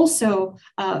 but also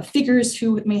figures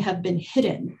who may have been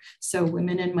hidden. So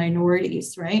women and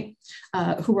minorities, right?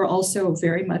 Who were also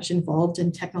very much involved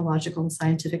in technological and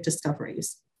scientific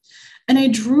discoveries. And I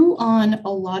drew on a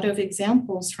lot of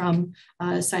examples from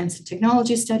science and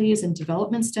technology studies and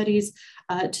development studies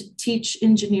to teach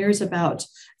engineers about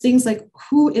things like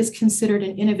who is considered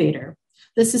an innovator.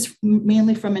 This is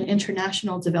mainly from an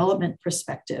international development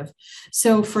perspective.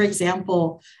 So for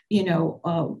example,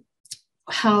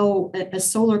 how a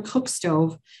solar cook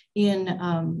stove in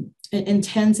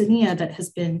Tanzania that has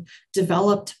been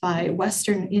developed by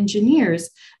Western engineers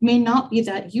may not be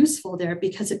that useful there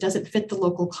because it doesn't fit the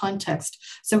local context.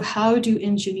 So how do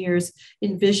engineers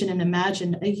envision and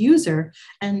imagine a user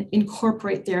and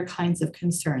incorporate their kinds of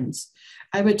concerns?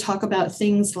 I would talk about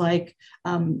things like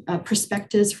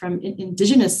perspectives from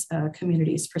indigenous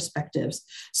communities' perspectives.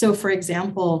 So for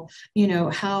example,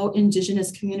 how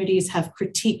indigenous communities have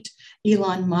critiqued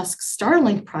Elon Musk's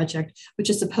Starlink project, which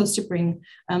is supposed to bring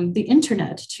the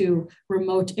internet to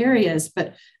remote areas,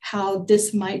 but how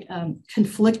this might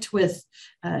conflict with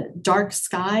dark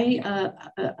sky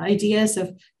ideas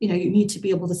of, you need to be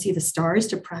able to see the stars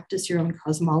to practice your own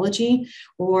cosmology,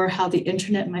 or how the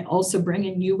internet might also bring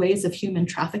in new ways of human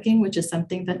trafficking, which is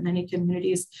something that many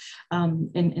communities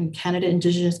in Canada,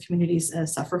 indigenous communities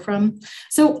suffer from.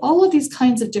 So all of these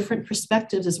kinds of different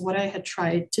perspectives is what I had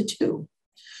tried to do.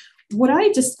 What I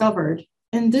discovered,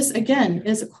 and this again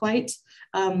is a quite,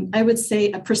 I would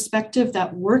say, a perspective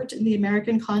that worked in the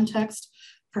American context,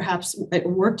 perhaps it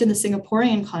worked in the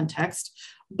Singaporean context,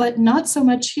 but not so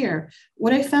much here.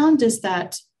 What I found is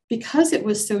that because it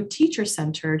was so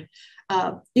teacher-centered,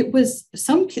 it was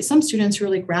some students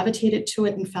really gravitated to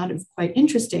it and found it quite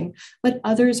interesting, but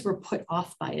others were put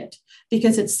off by it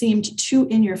because it seemed too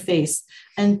in your face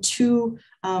and too,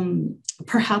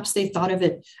 perhaps they thought of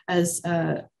it as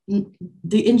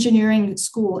the engineering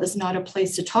school is not a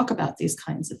place to talk about these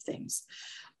kinds of things.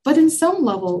 But in some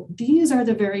level, these are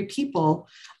the very people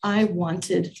I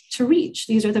wanted to reach.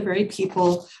 These are the very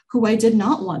people who I did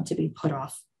not want to be put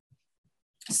off.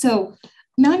 So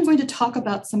now I'm going to talk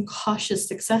about some cautious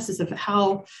successes of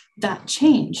how that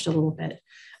changed a little bit.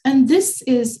 And this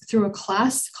is through a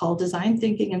class called Design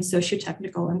Thinking and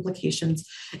Socio-Technical Implications.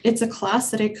 It's a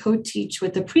class that I co-teach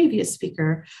with the previous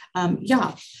speaker,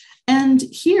 Jaap. And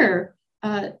here,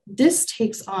 this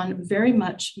takes on very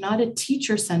much not a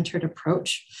teacher-centered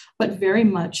approach, but very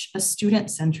much a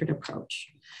student-centered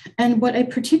approach. And what I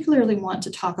particularly want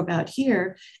to talk about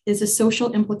here is a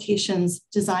social implications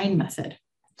design method.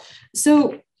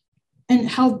 So, and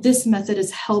how this method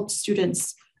has helped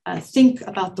students think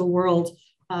about the world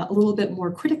a little bit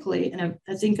more critically, and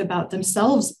I think about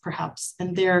themselves perhaps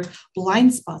and their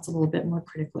blind spots a little bit more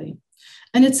critically.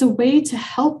 And it's a way to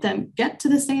help them get to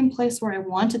the same place where I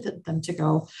wanted them to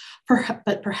go,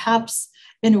 but perhaps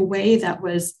in a way that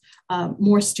was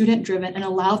more student-driven and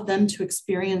allowed them to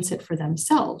experience it for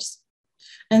themselves.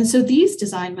 And so these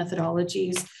design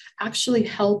methodologies actually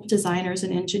help designers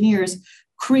and engineers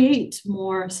create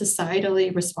more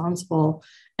societally responsible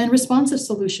and responsive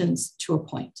solutions to a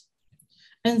point.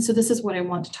 And so this is what I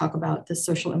want to talk about, the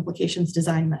social implications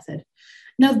design method.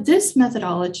 Now, this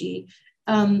methodology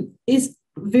is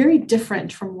very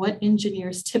different from what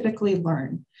engineers typically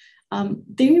learn.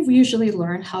 They usually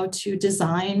learn how to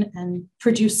design and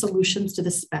produce solutions to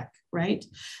the spec, right?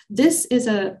 This is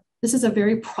a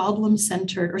very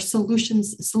problem-centered or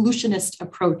solutionist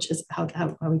approach is how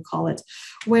we call it,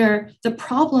 where the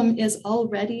problem is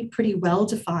already pretty well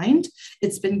defined.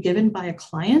 It's been given by a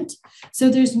client. So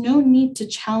there's no need to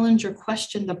challenge or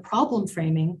question the problem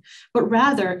framing, but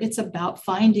rather it's about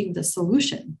finding the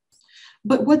solution.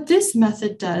 But what this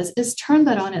method does is turn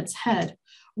that on its head,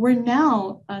 where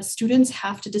now students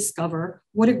have to discover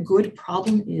what a good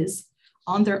problem is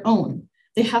on their own.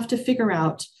 They have to figure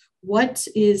out what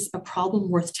is a problem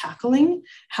worth tackling,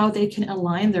 how they can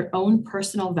align their own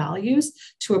personal values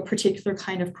to a particular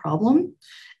kind of problem.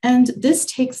 And this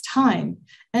takes time,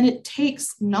 and it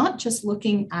takes not just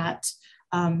looking at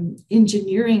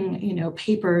engineering,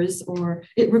 papers, or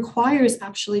it requires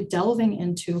actually delving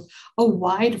into a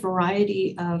wide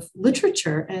variety of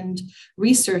literature and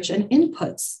research and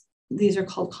inputs. These are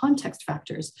called context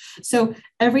factors. So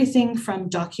everything from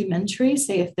documentary,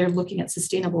 say if they're looking at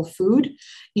sustainable food,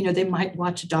 they might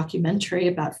watch a documentary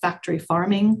about factory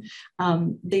farming.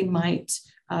 They might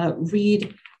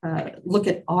look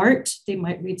at art. They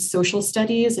might read social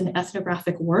studies and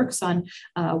ethnographic works on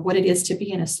what it is to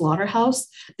be in a slaughterhouse.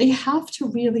 They have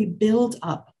to really build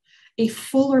up a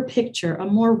fuller picture, a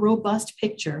more robust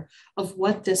picture of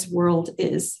what this world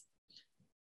is.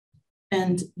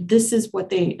 And this is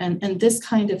what and this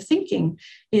kind of thinking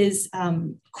is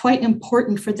quite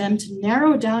important for them to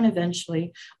narrow down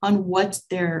eventually on what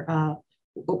their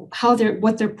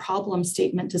problem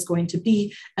statement is going to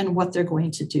be and what they're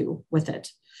going to do with it.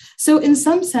 So in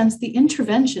some sense, the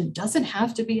intervention doesn't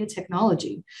have to be a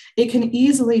technology. It can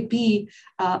easily be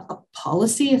a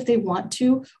policy if they want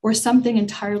to, or something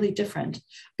entirely different.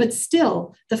 But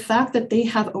still, the fact that they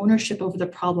have ownership over the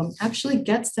problem actually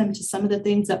gets them to some of the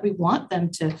things that we want them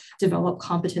to develop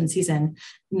competencies in,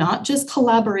 not just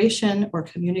collaboration or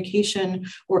communication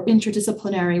or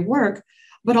interdisciplinary work,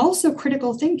 but also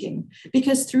critical thinking,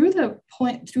 because through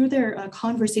their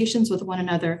conversations with one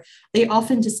another, they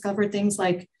often discover things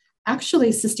like, actually,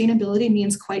 sustainability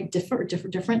means quite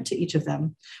different to each of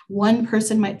them. One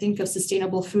person might think of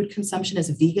sustainable food consumption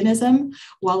as veganism,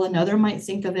 while another might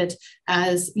think of it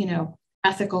as,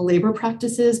 ethical labor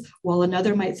practices, while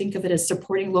another might think of it as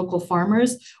supporting local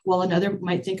farmers, while another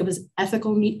might think of it as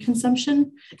ethical meat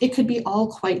consumption. It could be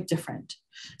all quite different.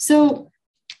 So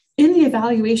in the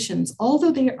evaluations,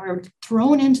 although they are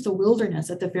thrown into the wilderness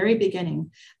at the very beginning,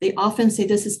 they often say,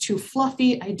 this is too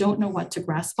fluffy, I don't know what to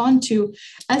grasp onto.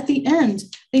 At the end,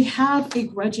 they have a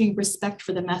grudging respect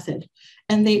for the method,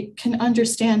 and they can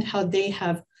understand how they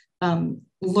have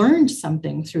learned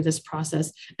something through this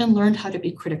process and learned how to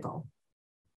be critical.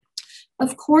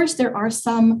 Of course, there are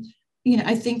some,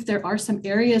 I think there are some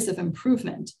areas of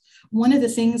improvement. One of the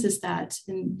things is that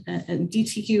in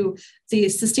DTQ, the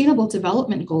Sustainable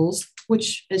Development Goals,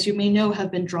 which, as you may know,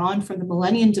 have been drawn from the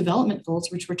Millennium Development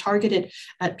Goals, which were targeted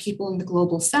at people in the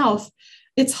Global South,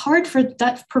 it's hard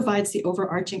that provides the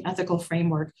overarching ethical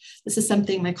framework. This is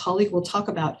something my colleague will talk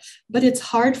about, but it's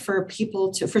hard for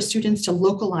students to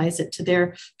localize it to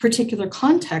their particular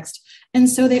context. And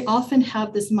so they often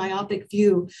have this myopic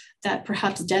view that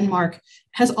perhaps Denmark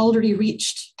has already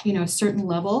reached, a certain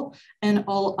level, and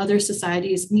all other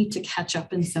societies need to catch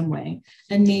up in some way,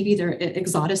 and maybe they're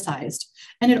exoticized.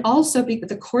 And it also,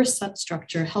 the course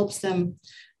structure helps them.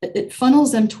 It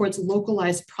funnels them towards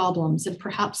localized problems and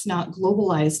perhaps not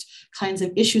globalized kinds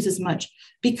of issues as much,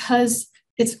 because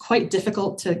it's quite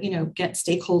difficult to, get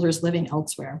stakeholders living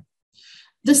elsewhere.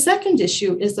 The second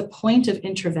issue is the point of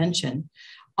intervention.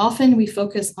 Often we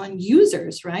focus on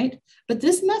users, right? But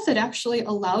this method actually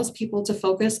allows people to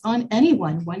focus on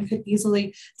anyone. One could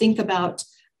easily think about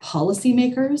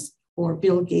policymakers or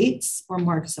Bill Gates or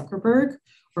Mark Zuckerberg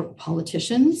or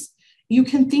politicians. You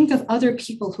can think of other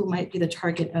people who might be the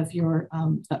target of your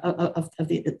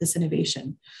this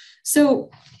innovation. So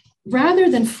rather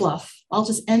than fluff, I'll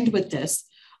just end with this.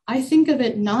 I think of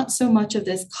it not so much of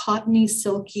this cottony,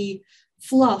 silky,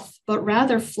 fluff, but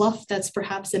rather fluff that's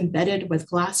perhaps embedded with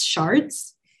glass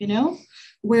shards, you know,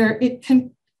 where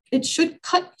it should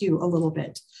cut you a little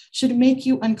bit, should make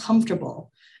you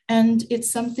uncomfortable. And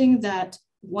it's something that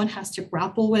one has to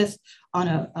grapple with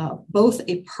on both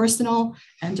a personal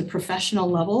and a professional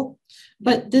level.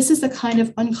 But this is the kind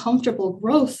of uncomfortable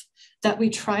growth that we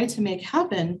try to make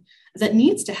happen, that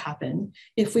needs to happen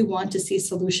if we want to see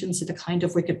solutions to the kind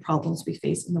of wicked problems we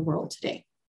face in the world today.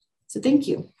 So thank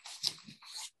you.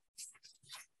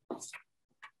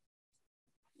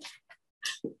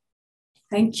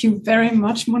 Thank you very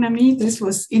much, Monamie. This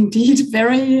was indeed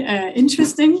very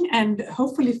interesting and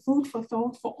hopefully food for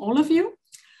thought for all of you.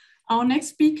 Our next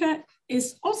speaker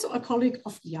is also a colleague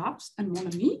of Jaap's and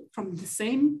Monamie from the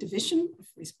same division of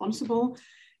responsible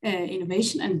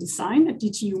innovation and design at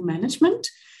DTU Management.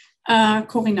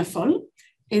 Corinna Voll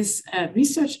is a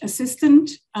research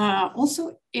assistant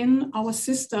also in our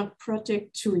sister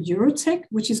project to EuroTeQ,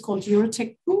 which is called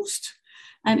EuroTeQ Boost.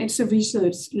 And it's a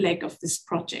research leg of this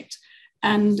project.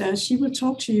 And she will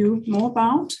talk to you more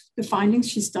about the findings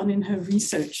she's done in her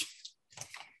research.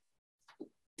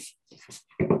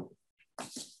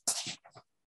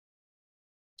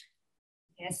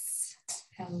 Yes,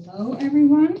 hello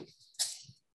everyone.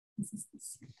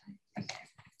 Okay.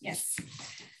 Yes,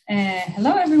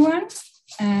 hello everyone.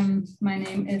 My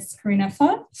name is Corinna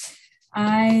Voll.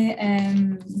 I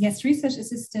am research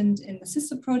assistant in the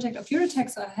sister project of EuroTeQ.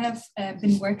 So I have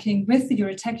been working with the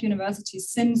EuroTeQ University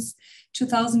since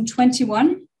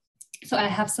 2021. So I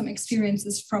have some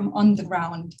experiences from on the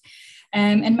ground.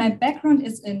 And my background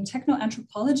is in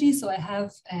techno-anthropology. So I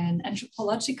have an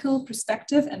anthropological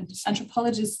perspective, and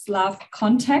anthropologists love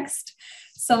context.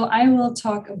 So I will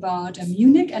talk about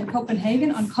Munich and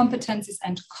Copenhagen on competencies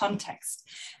and context.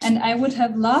 And I would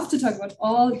have loved to talk about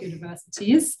all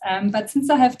universities, but since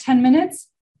I have 10 minutes,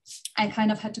 I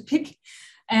kind of had to pick.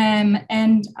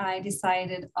 And I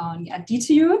decided on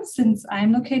DTU, since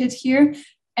I'm located here,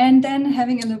 and then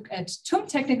having a look at TUM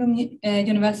Technical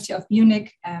University of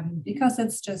Munich, because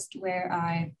it's just where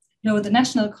I know the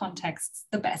national context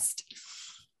the best.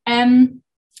 And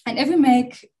if we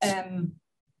make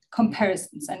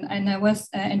comparisons, and I was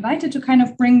invited to kind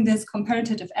of bring this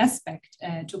comparative aspect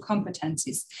to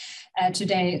competencies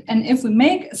today. And if we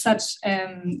make such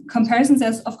comparisons,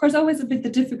 there's of course always a bit the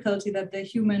difficulty that the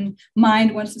human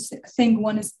mind wants to think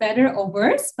one is better or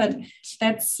worse, but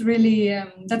that's really,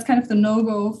 that's kind of the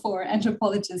no-go for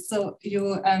anthropologists. So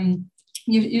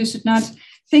you should not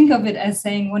think of it as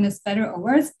saying one is better or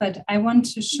worse, but I want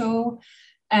to show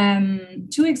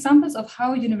two examples of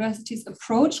how universities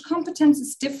approach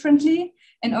competences differently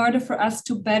in order for us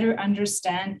to better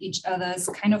understand each other's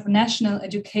kind of national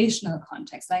educational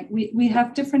context. Like we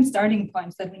have different starting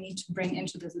points that we need to bring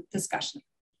into the discussion.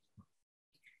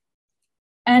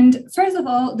 And first of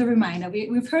all, the reminder,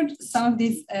 we've heard some of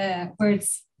these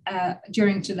words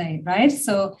during today, right?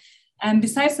 So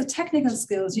besides the technical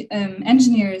skills,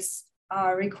 engineers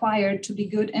are required to be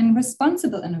good in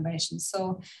responsible innovation.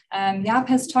 So Jaap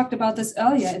has talked about this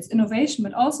earlier. It's innovation,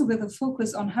 but also with a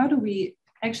focus on how do we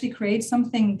actually create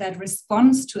something that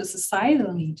responds to a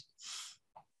societal need.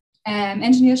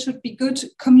 Engineers should be good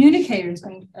communicators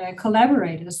and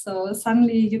collaborators. So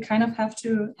suddenly you kind of have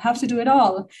to do it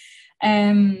all.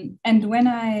 And when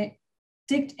I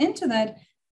digged into that,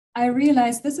 I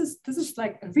realized this is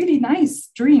like a really nice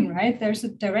dream, right? There's a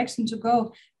direction to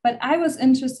go. But I was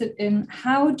interested in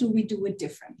how do we do it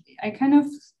differently? I kind of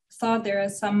thought there are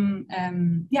some,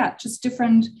 just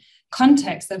different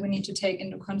contexts that we need to take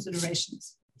into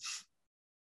considerations.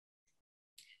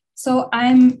 So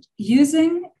I'm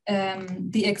using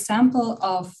the example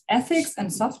of ethics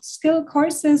and soft skill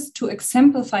courses to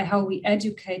exemplify how we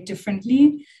educate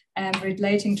differently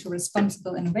relating to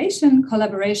responsible innovation,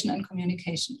 collaboration, and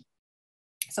communication.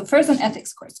 So first on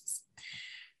ethics courses.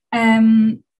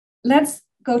 Let's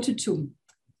go to TUM.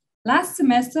 Last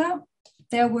semester,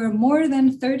 there were more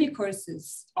than 30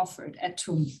 courses offered at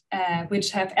TUM, which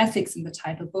have ethics in the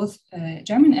title, both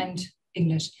German and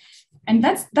English. And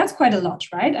that's quite a lot,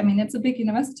 right? I mean, it's a big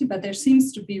university, but there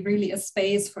seems to be really a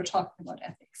space for talking about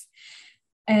ethics.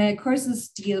 Courses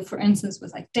deal, for instance,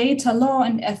 with like data law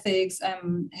and ethics,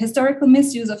 historical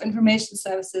misuse of information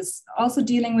services, also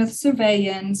dealing with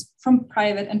surveillance from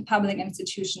private and public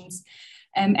institutions,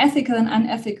 ethical and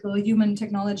unethical human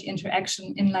technology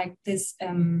interaction in like this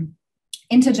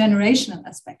intergenerational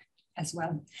aspect as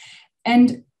well.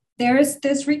 And there is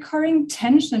this recurring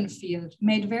tension field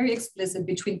made very explicit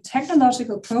between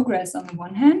technological progress on the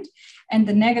one hand and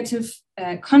the negative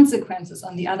consequences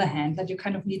on the other hand that you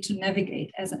kind of need to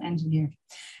navigate as an engineer.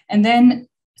 And then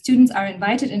students are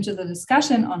invited into the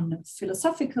discussion on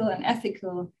philosophical and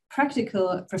ethical,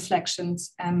 practical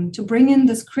reflections to bring in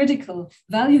this critical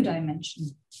value dimension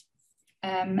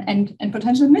and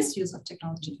potential misuse of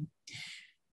technology.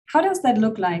 How does that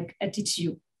look like at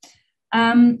DTU?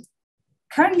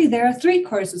 Currently, there are 3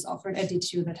 courses offered at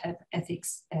DTU that have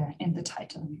ethics in the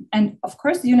title. And of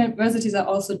course, the universities are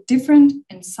also different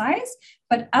in size,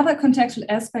 but other contextual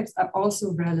aspects are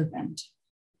also relevant.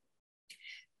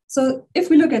 So if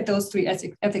we look at those 3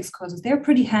 ethics courses, they're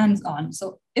pretty hands-on.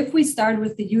 So if we start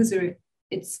with the user,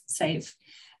 it's safe.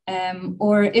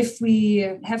 Or if we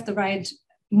have the right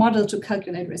model to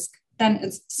calculate risk, then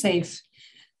it's safe.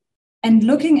 And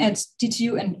looking at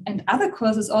DTU and other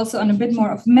courses also on a bit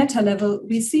more of meta level,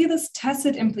 we see this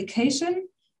tacit implication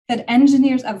that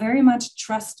engineers are very much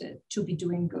trusted to be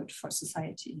doing good for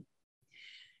society.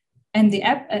 And the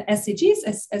SDGs,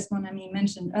 as Monamie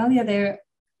mentioned earlier, they're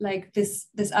like this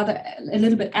other, a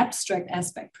little bit abstract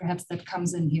aspect perhaps that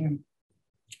comes in here.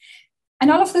 And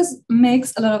all of this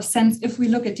makes a lot of sense if we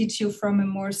look at DTU from a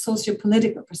more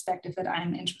socio-political perspective that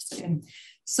I'm interested in.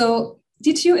 So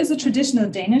DTU is a traditional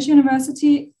Danish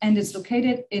university and it's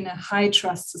located in a high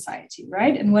trust society,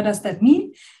 right? And what does that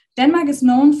mean? Denmark is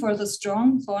known for the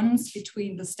strong bonds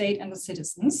between the state and the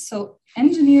citizens. So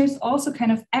engineers also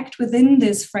kind of act within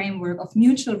this framework of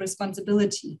mutual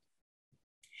responsibility.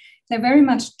 They're very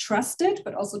much trusted,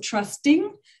 but also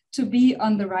trusting to be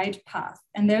on the right path.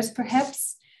 And there's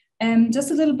perhaps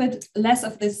just a little bit less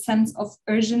of this sense of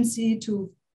urgency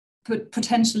to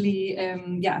potentially,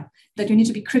 that you need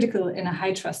to be critical in a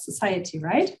high trust society,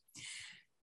 right?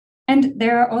 And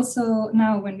there are also,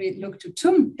 now when we look to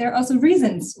TUM, there are also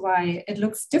reasons why it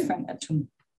looks different at TUM.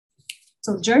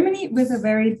 So Germany with a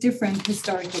very different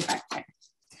historical background.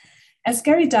 As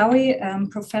Gary Dowie,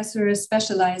 professor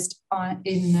specialized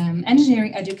in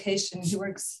engineering education, he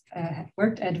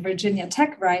worked at Virginia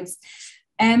Tech, writes,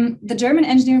 the German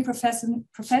engineering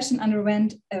profession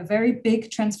underwent a very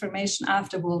big transformation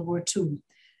after World War II.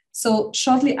 So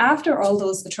shortly after all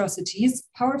those atrocities,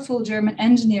 powerful German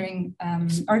engineering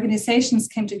organizations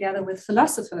came together with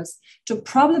philosophers to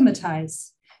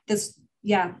problematize this,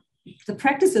 the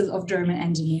practices of German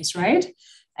engineers, right?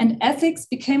 And ethics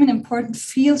became an important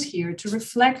field here to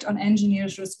reflect on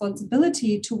engineers'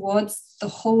 responsibility towards the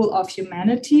whole of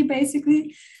humanity,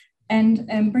 basically, and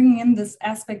bringing in this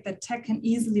aspect that tech can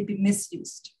easily be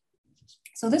misused.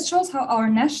 So this shows how our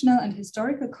national and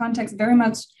historical context very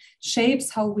much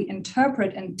shapes how we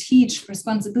interpret and teach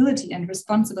responsibility and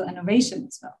responsible innovation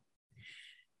as well.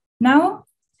 Now,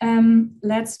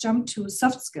 let's jump to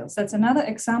soft skills. That's another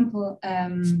example,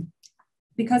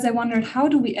 because I wondered, how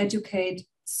do we educate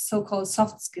so-called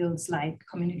soft skills like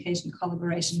communication,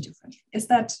 collaboration differently? Is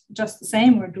that just the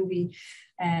same, or do we,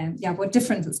 what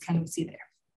differences can we see there?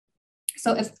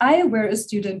 So if I were a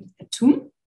student at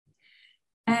TUM,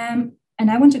 and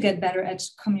I want to get better at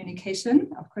communication,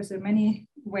 of course, there are many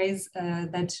ways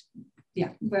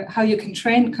how you can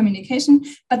train communication,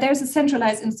 but there's a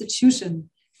centralized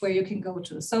institution where you can go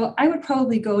to. So I would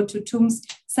probably go to TUM's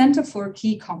Center for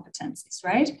Key Competencies,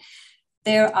 right?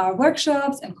 There are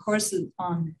workshops and courses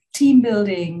on team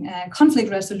building, conflict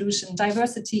resolution,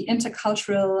 diversity,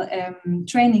 intercultural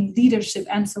training, leadership,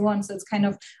 and so on. So it's kind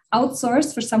of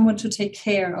outsourced for someone to take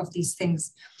care of these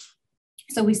things.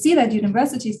 So we see that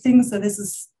universities think that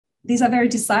these are very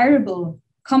desirable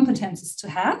competencies to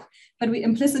have, but we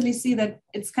implicitly see that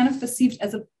it's kind of perceived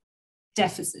as a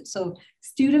deficit. So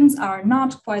students are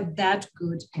not quite that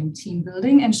good in team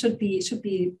building and should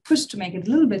be pushed to make it a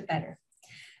little bit better.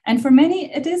 And for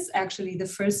many, it is actually the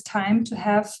first time to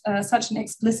have such an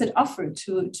explicit offer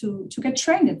to get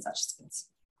trained in such skills.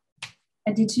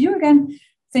 At DTU, again,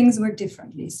 things work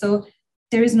differently. So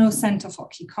there is no Center for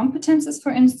Key Competences,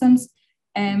 for instance,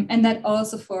 and that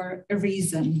also for a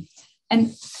reason.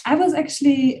 And I was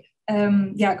actually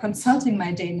consulting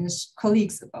my Danish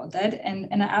colleagues about that.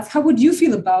 And I asked, how would you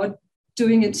feel about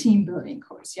doing a team building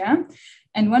course? Yeah.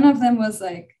 And one of them was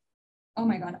like, oh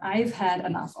my God, I've had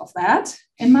enough of that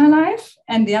in my life.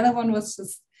 And the other one was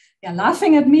just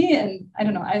laughing at me. And I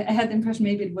don't know, I had the impression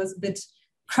maybe it was a bit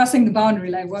crossing the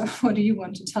boundary, like, what do you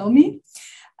want to tell me?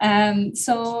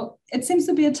 So it seems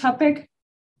to be a topic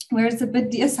where it's a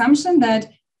bit the assumption that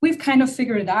we've kind of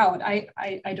figured it out.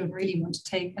 I don't really want to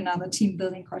take another team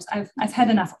building course. I've had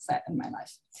enough of that in my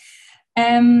life.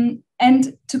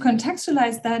 And to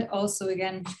contextualize that also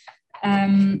again,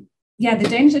 the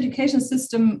Danish education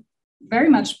system very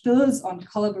much builds on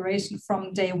collaboration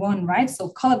from day one, right? So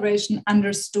collaboration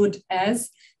understood as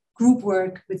group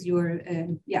work with your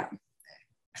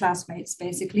classmates,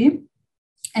 basically.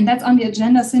 And that's on the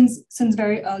agenda since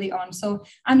very early on. So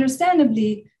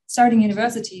understandably, starting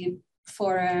university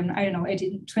for, I don't know,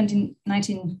 18, 20,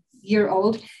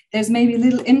 19-year-old, there's maybe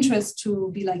little interest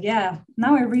to be like, yeah,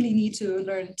 now I really need to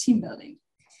learn team building.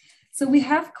 So we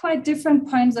have quite different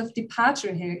points of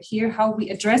departure here how we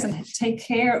address and take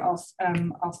care of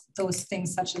those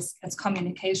things such as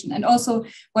communication, and also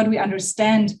what we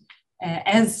understand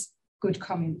as good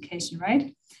communication,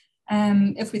 right?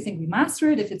 If we think we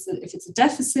master it, if it's a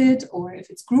deficit, or if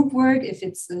it's group work, if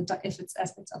it's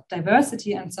aspects of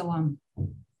diversity, and so on.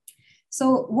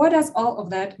 So what does all of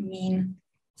that mean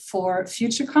for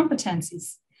future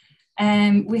competencies?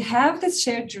 We have this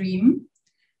shared dream,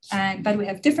 but we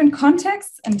have different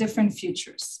contexts and different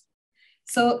futures.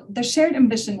 So the shared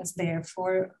ambition is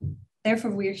therefore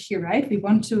we're here, right? We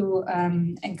want to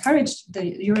encourage the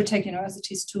EuroTeQ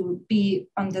universities to be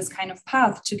on this kind of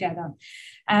path together.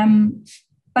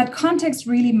 But context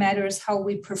really matters how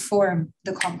we perform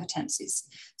the competencies.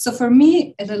 So for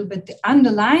me, a little bit the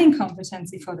underlying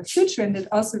competency for the future, and it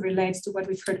also relates to what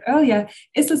we've heard earlier,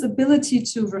 is this ability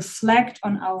to reflect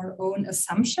on our own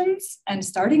assumptions and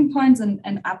starting points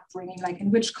and upbringing, like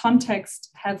in which context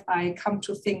have I come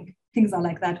to think things are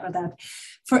like that or that.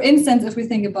 For instance, if we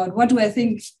think about what do I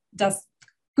think does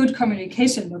good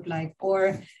communication look like,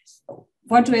 or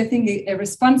what do I think a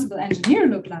responsible engineer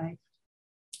look like?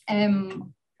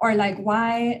 Or like,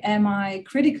 why am I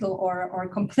critical or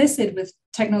complicit with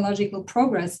technological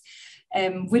progress?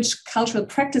 Which cultural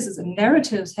practices and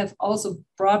narratives have also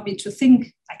brought me to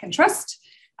think I can trust,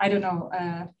 I don't know,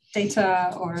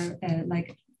 data or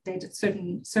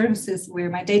certain services where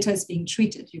my data is being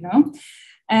treated, you know?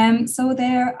 So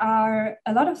there are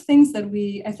a lot of things that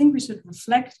I think we should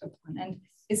reflect upon, and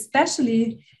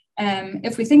especially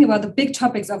if we think about the big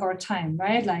topics of our time,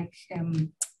 right? Like,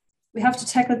 we have to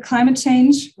tackle climate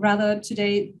change rather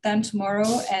today than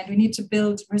tomorrow, and we need to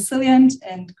build resilient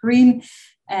and green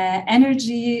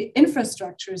energy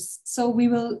infrastructures. So we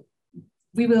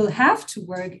will have to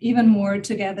work even more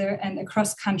together and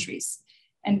across countries.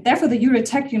 And therefore, the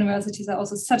EuroTeQ universities are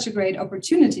also such a great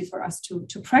opportunity for us to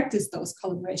practice those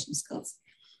collaboration skills.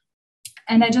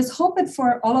 And I just hope that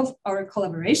for all of our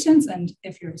collaborations, and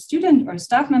if you're a student or a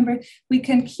staff member, we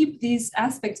can keep these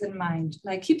aspects in mind.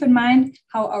 Like, keep in mind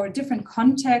how our different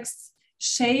contexts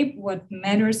shape what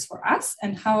matters for us,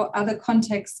 and how other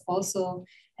contexts also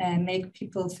make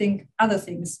people think other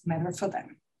things matter for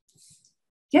them.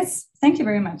 Yes, thank you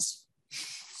very much.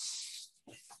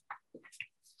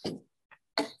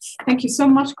 Thank you so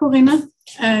much, Corinna.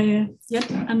 Yet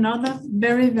another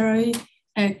very, very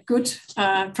good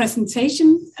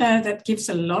presentation that gives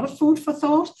a lot of food for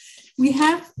thought. We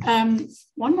have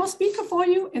one more speaker for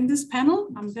you in this panel.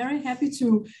 I'm very happy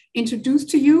to introduce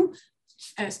to you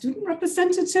a student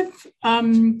representative.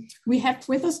 We have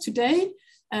with us today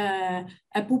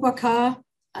Abubakar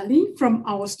Ali from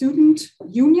our student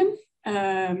union,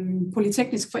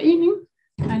 Polyteknisk Forening.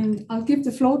 And I'll give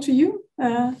the floor to you.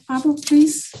 Abu,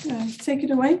 please take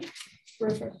it away.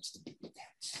 Perfect.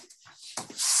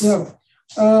 Yeah.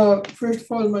 First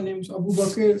of all, my name is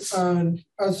Abubakar, and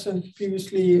as said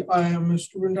previously, I am a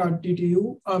student at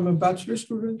DTU. I'm a bachelor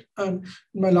student, and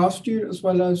in my last year, as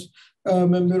well as a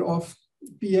member of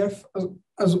PF,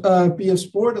 PF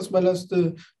Sport, as well as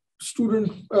the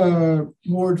student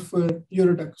board for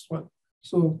EuroTeQ as well.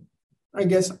 So I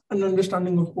guess an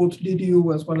understanding of both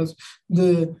DTU as well as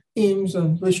the aims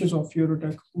and wishes of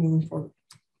EuroTeQ moving forward.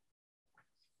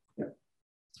 Yeah.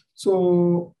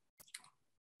 So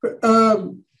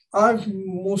I've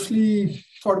mostly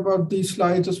thought about these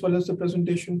slides as well as the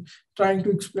presentation, trying to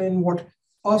explain what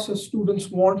us as students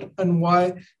want and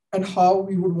why and how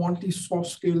we would want these soft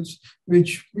skills,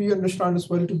 which we understand as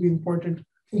well to be important,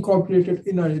 incorporated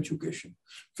in our education.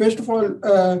 First of all,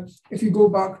 if you go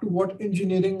back to what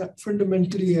engineering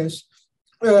fundamentally is,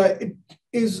 it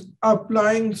is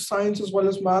applying science as well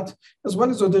as math, as well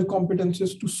as other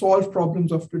competencies to solve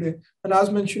problems of today. And as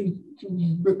mentioned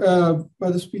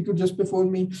by the speaker just before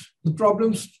me, the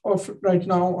problems of right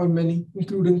now are many,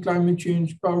 including climate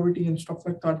change, poverty, and stuff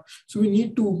like that. So we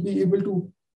need to be able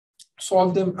to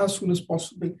solve them as soon as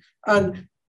possible. And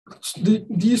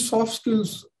these soft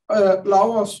skills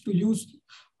allow us to use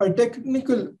our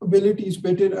technical abilities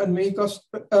better and make us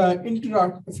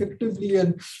interact effectively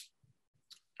and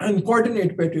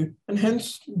coordinate better. And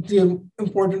hence they're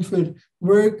important for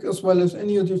work as well as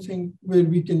any other thing where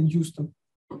we can use them.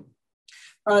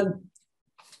 And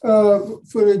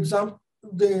for example,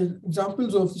 the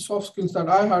examples of the soft skills that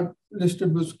I had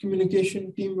listed was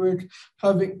communication, teamwork,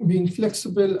 being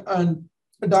flexible and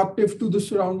adaptive to the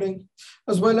surrounding,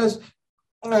 as well as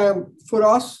for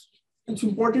us it's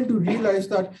important to realize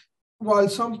that while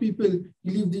some people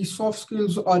believe these soft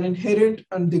skills are inherent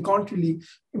and they can't really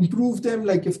improve them,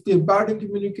 like if they're bad in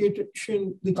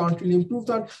communication, they can't really improve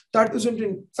that. That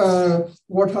isn't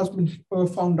what has been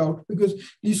found out, because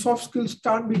these soft skills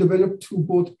can be developed through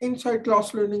both inside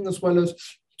class learning as well as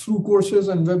through courses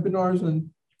and webinars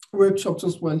and workshops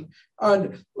as well.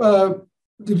 And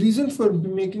the reason for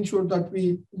making sure that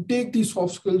we take these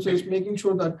soft skills is making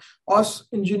sure that us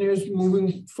engineers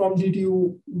moving from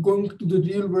DTU, going to the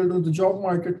real world or the job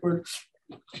market world,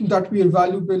 that we are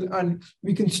valuable and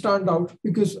we can stand out.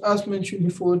 Because as mentioned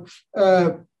before,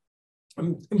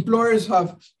 employers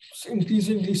have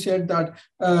increasingly said that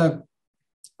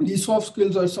these soft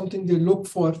skills are something they look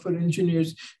for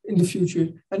engineers in the future.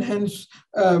 And hence,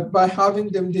 by having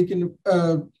them, they can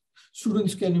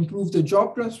students can improve their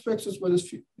job prospects as well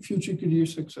as future career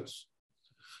success.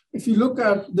 If you look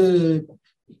at the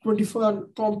 24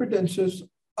 competencies,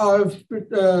 I've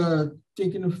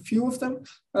taken a few of them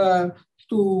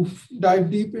to dive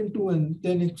deep into and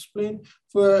then explain.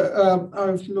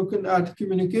 I was looking at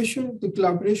communication, the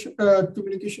collaboration,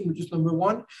 communication, which is number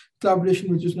 1,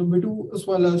 collaboration, which is number 2, as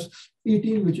well as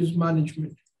 18, which is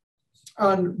management.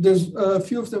 And there's a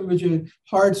few of them which are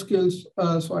hard skills,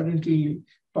 so I didn't really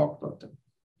talk about them.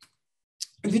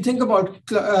 If you think about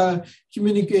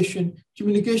communication,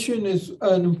 communication is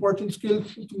an important skill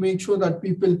to make sure that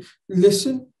people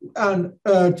listen and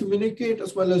communicate,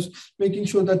 as well as making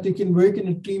sure that they can work in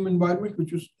a team environment,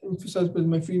 which was emphasized by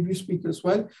my previous speaker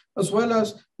as well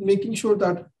as making sure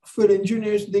that for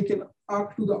engineers, they can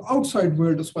act to the outside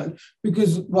world as well.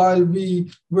 Because while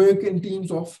we work in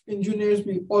teams of engineers,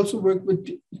 we also work with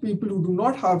people who do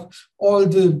not have all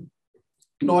the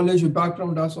knowledge or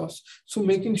background as us. So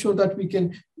making sure that we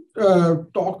can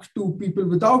talk to people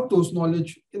without those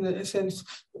knowledge, in a sense,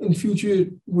 in future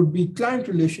would be client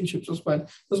relationships as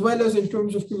well as in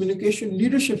terms of communication,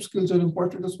 leadership skills are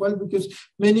important as well, because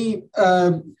many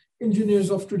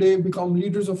engineers of today become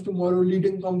leaders of tomorrow,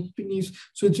 leading companies.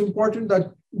 So it's important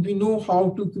that we know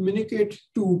how to communicate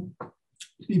to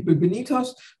people beneath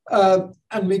us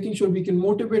and making sure we can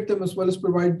motivate them as well as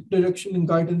provide direction and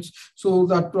guidance so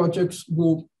that projects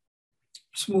go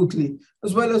smoothly.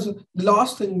 As well as the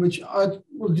last thing which I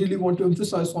would really want to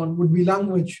emphasize on would be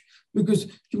language,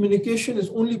 because communication is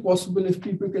only possible if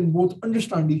people can both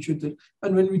understand each other.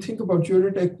 And when we think about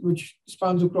EuroTeQ, which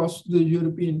spans across the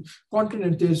European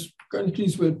continent, there's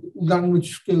countries where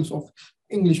language skills of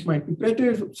English might be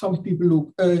better. Some people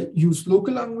who use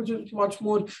local languages much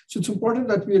more. So it's important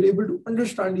that we are able to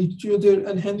understand each other,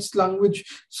 and hence language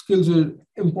skills are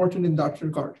important in that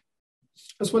regard,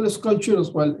 as well as culture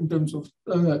as well in terms of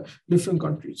different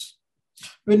countries.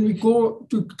 When we go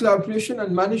to collaboration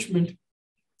and management,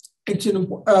 it's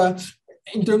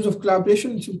in terms of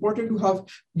collaboration, it's important to have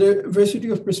diversity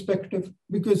of perspective,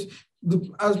 because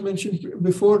as mentioned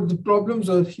before, the problems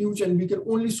are huge and we can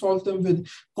only solve them with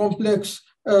complex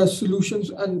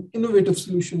solutions and innovative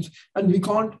solutions. And we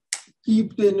can't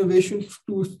keep the innovation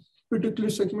to a particular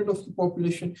segment of the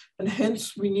population. And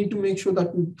hence, we need to make sure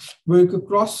that we work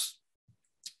across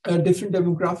different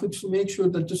demographics to make sure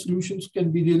that the solutions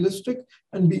can be realistic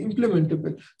and be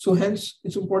implementable. So hence,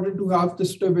 it's important to have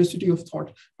this diversity of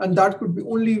thought. And that could be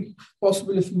only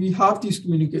possible if we have these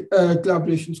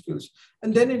collaboration skills.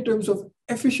 And then in terms of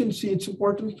efficiency, it's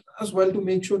important as well to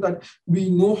make sure that we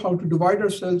know how to divide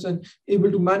ourselves and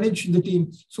able to manage the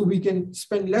team so we can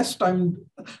spend less time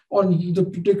on the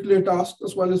particular task,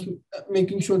 as well as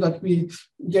making sure that we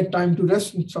get time to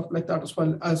rest and stuff like that, as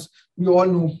well as we all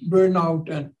know burnout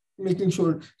and making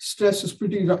sure stress is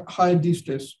pretty high these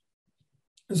days.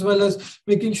 As well as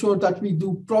making sure that we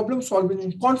do problem solving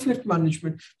and conflict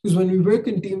management, because when we work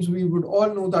in teams, we would all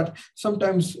know that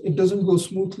sometimes it doesn't go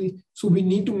smoothly. So we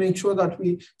need to make sure that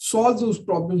we solve those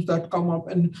problems that come up,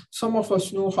 and some of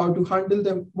us know how to handle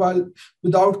them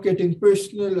without getting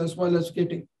personal, as well as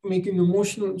making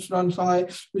emotional runs high,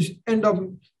 which end up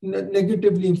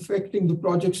negatively affecting the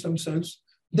projects themselves.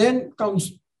 Then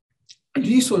comes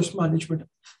resource management.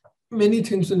 Many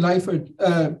things in life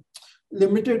are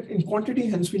limited in quantity,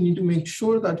 hence we need to make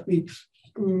sure that we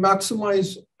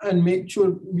maximize and make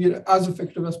sure we are as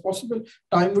effective as possible.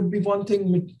 Time would be one thing,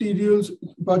 materials,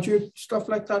 budget, stuff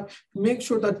like that. To make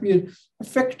sure that we are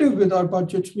effective with our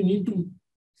budgets, we need to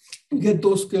get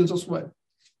those skills as well.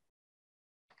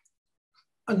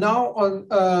 And now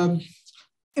on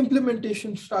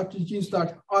implementation strategies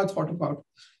that I thought about.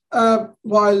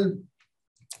 While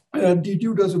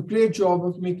DTU does a great job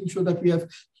of making sure that we have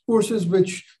courses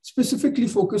which specifically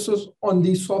focuses on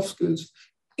these soft skills,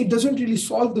 it doesn't really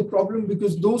solve the problem,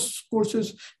 because those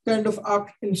courses kind of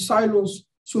act in silos.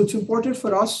 So it's important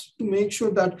for us to make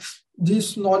sure that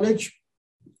this knowledge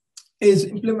is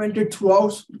implemented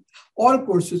throughout all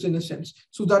courses in a sense,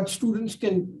 so that students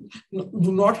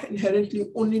do not inherently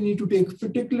only need to take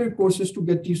particular courses to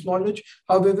get this knowledge,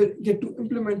 however, get to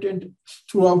implement it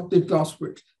throughout the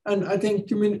classwork. And I think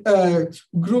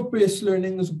group-based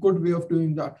learning is a good way of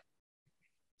doing that.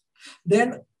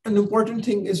 Then an important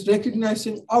thing is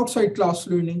recognizing outside class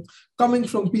learning. Coming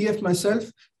from PF myself,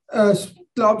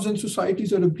 clubs and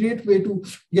societies are a great way to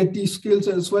get these skills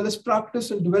as well as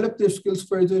practice and develop their skills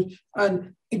further.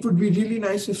 And it would be really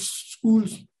nice if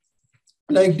schools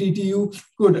like DTU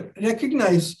could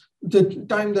recognize the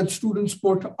time that students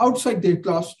put outside their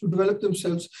class to develop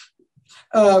themselves,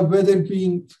 whether it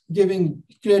being giving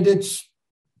credits,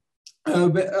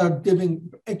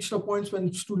 giving extra points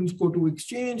when students go to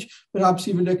exchange, perhaps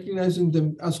even recognizing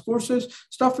them as courses,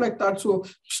 stuff like that. So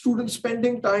students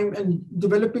spending time and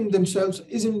developing themselves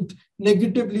isn't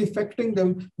negatively affecting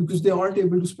them because they aren't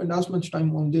able to spend as much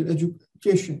time on their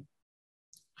education.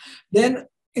 Then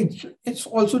it's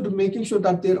also to making sure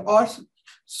that there are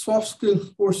soft skill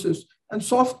courses, and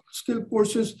soft skill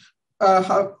courses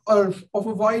are of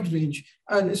a wide range.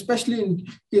 And especially in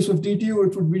case of DTU,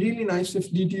 it would be really nice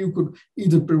if DTU could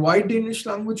either provide Danish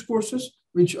language courses,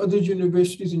 which other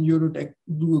universities in EuroTeQ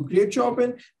do a great job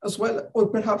in, as well, or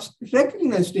perhaps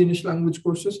recognize Danish language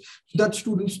courses that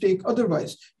students take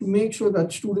otherwise, to make sure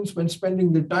that students, when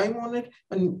spending their time on it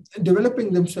and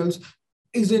developing themselves,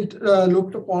 isn't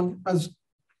looked upon as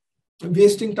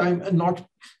wasting time and not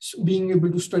being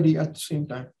able to study at the same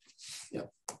time.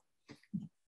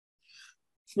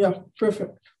 Yeah,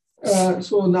 perfect.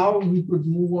 So now we could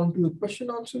move on to the question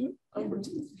answer.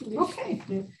 Okay.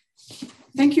 Yeah.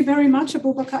 Thank you very much,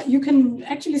 Abubakar. You can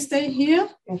actually stay here.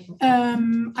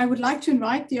 I would like to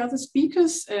invite the other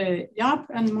speakers, Jaap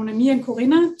and Monamie and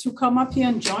Corinna, to come up here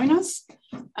and join us.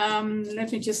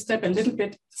 Let me just step a little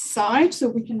bit aside so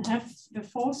we can have the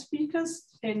 4 speakers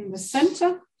in the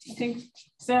center. I think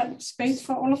is there space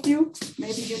for all of you?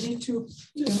 Maybe you need to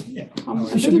come a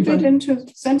little bit into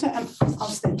the center, and I'll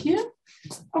stay here.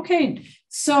 Okay,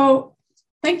 so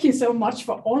thank you so much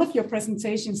for all of your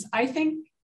presentations. I think,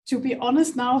 to be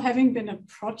honest, now having been a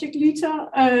project leader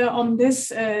on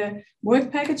this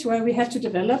work package where we had to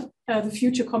develop the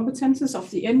future competences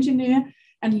of the engineer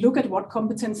and look at what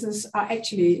competences are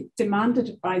actually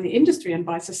demanded by the industry and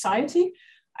by society,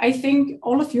 I think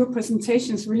all of your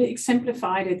presentations really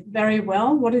exemplified it very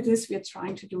well, what it is we are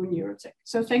trying to do in EuroTeQ.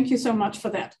 So thank you so much for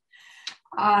that.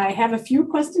 I have a few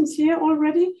questions here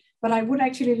already, but I would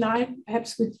actually like,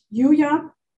 perhaps with you,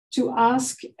 Jaap, to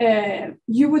ask,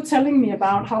 you were telling me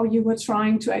about how you were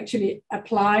trying to actually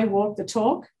apply Walk the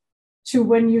Talk to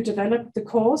when you developed the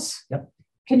course. Yep.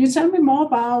 Can you tell me more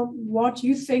about what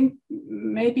you think,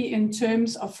 maybe in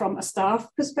terms of from a staff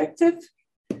perspective,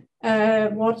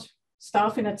 what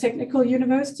staff in a technical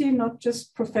university, not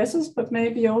just professors, but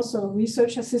maybe also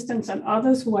research assistants and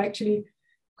others who are actually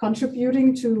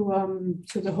contributing to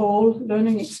the whole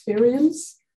learning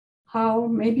experience, how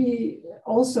maybe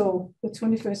also the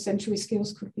 21st century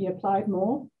skills could be applied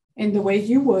more in the way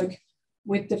you work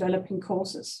with developing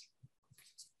courses?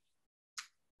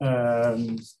 What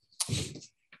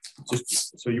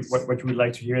you would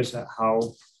like to hear is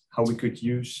how we could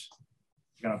use,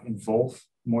 involve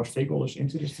more stakeholders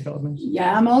into this development?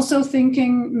 Yeah, I'm also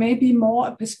thinking maybe more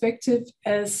a perspective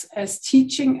as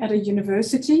teaching at a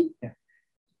university. Yeah.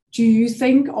 Do you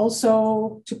think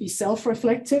also to be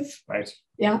self-reflective? Right.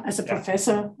 Yeah, as a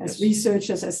professor, as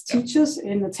researchers, as teachers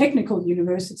in a technical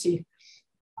university.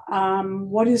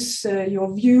 What is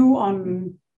your view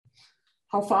on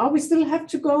how far we still have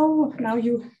to go? Now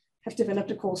you have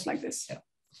developed a course like this.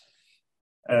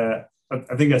 Yeah.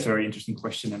 I think that's a very interesting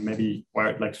question. And maybe where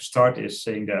I'd like to start is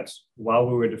saying that while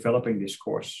we were developing this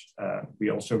course, we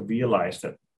also realized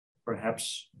that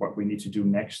perhaps what we need to do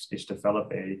next is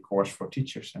develop a course for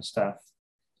teachers and staff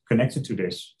connected to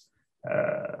this,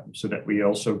 so that we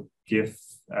also give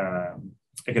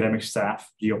academic staff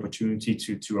the opportunity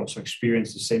to also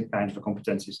experience the same kinds of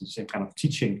competencies and the same kind of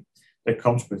teaching that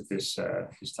comes with this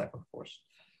type of course.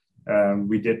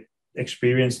 We did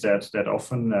experience that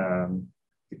often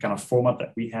the kind of format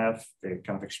that we have, the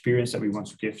kind of experience that we want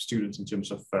to give students in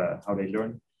terms of how they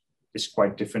learn is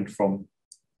quite different from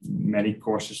many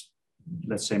courses,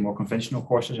 let's say more conventional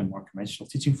courses and more conventional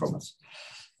teaching formats.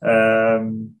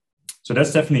 So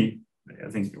that's definitely, I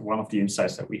think, one of the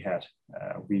insights that we had.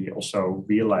 We also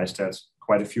realized that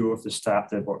quite a few of the staff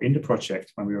that were in the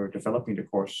project when we were developing the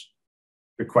course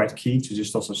were quite keen to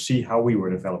just also see how we were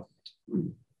developing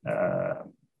it.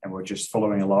 And were just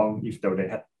following along, even though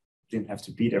they didn't have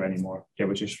to be there anymore. They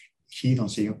were just keen on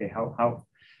seeing, okay, how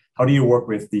How do you work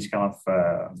with these kind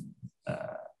of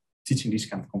teaching these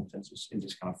kind of competences in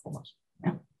this kind of format?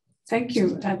 Yeah. Thank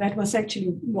you. That was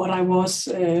actually what I was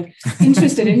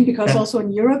interested in, because also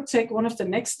in EuroTeQ, one of the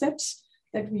next steps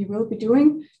that we will be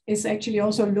doing is actually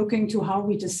also looking to how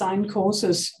we design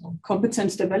courses on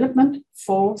competence development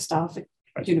for staff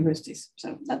at universities.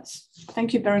 So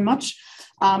thank you very much.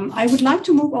 I would like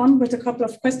to move on with a couple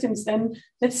of questions then.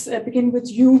 Let's begin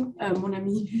with you,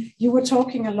 Monamie. You were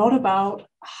talking a lot about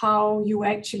how you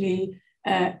actually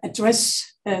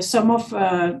address some of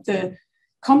the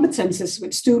competences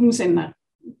with students in a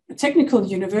technical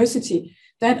university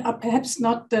that are perhaps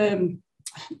not the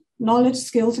knowledge,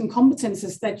 skills, and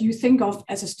competences that you think of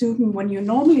as a student when you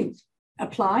normally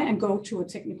apply and go to a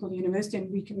technical university.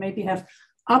 And we can maybe have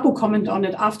Abu comment on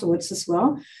it afterwards as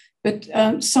well. But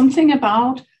something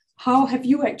about how have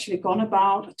you actually gone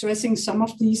about addressing some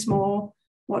of these more,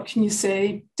 what can you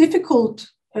say,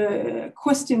 difficult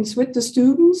questions with the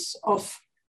students of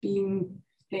being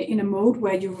in a mode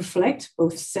where you reflect,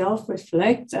 both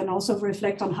self-reflect and also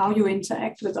reflect on how you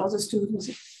interact with other students,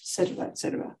 et cetera, et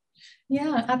cetera.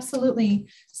 Yeah, absolutely.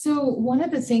 So one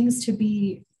of the things to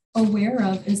be aware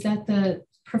of is that the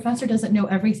professor doesn't know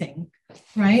everything,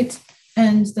 right?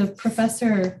 And the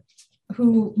professor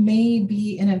who may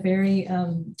be in a very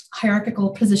hierarchical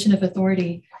position of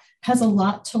authority has a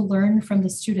lot to learn from the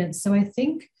students. So I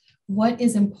think what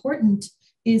is important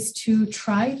is to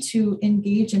try to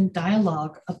engage in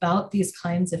dialogue about these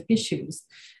kinds of issues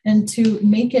and to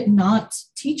make it not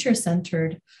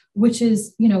teacher-centered, which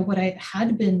is, you know, what I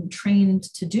had been trained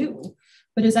to do,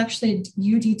 but is actually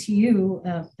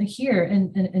EuroTeQ here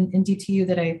in DTU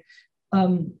that I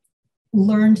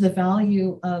learned the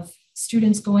value of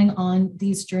students going on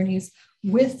these journeys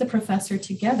with the professor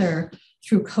together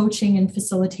through coaching and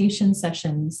facilitation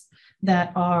sessions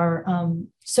that are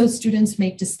so students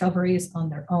make discoveries on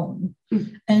their own.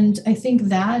 Mm-hmm. And I think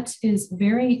that is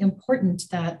very important,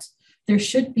 that there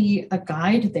should be a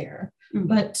guide there, mm-hmm.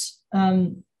 but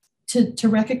to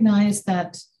recognize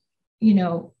that, you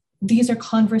know, these are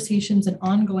conversations and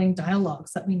ongoing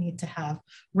dialogues that we need to have,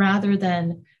 rather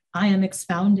than I am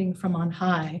expounding from on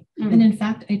high. Mm-hmm. And in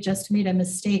fact, I just made a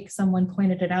mistake. Someone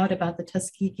pointed it out about the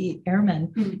Tuskegee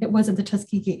Airmen. Mm-hmm. It wasn't the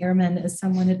Tuskegee Airmen, as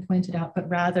someone had pointed out, but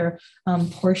rather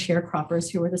poor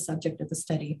sharecroppers who were the subject of the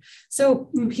study. So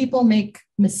people make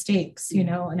mistakes, you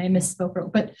know, and I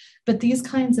misspoke. But these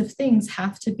kinds of things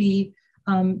have to be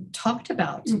talked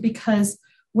about, because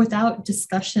without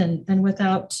discussion and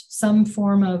without some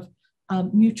form of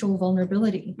mutual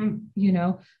vulnerability, you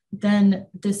know, then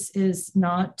this is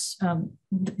not,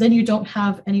 then you don't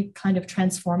have any kind of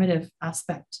transformative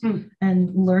aspect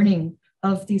and learning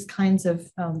of these kinds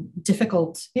of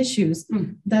difficult issues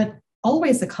that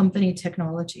always accompany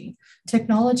technology.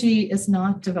 Technology is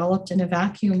not developed in a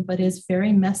vacuum, but is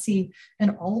very messy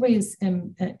and always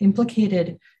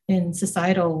implicated in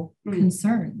societal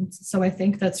concerns. So I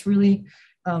think that's really,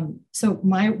 so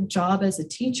my job as a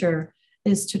teacher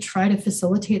is to try to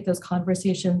facilitate those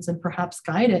conversations and perhaps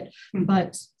guide it,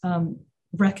 but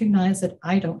recognize that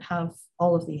I don't have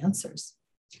all of the answers.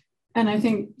 And I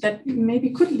think that maybe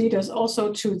could lead us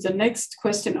also to the next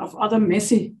question of other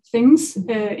messy things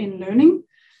in learning.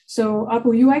 So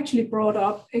Abu, you actually brought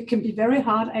up, it can be very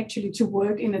hard actually to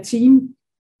work in a team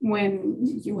when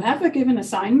you have a given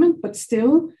assignment, but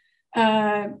still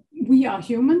we are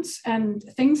humans and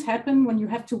things happen when you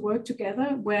have to work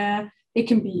together, where it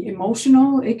can be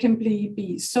emotional, it can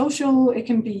be social, it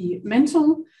can be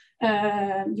mental.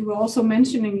 You were also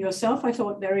mentioning yourself, I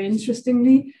thought very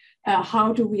interestingly,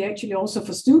 how do we actually also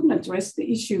for students address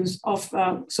the issues of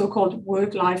so-called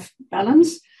work-life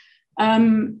balance?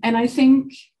 And I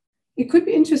think it could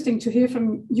be interesting to hear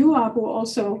from you, Abu,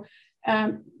 also.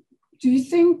 Do you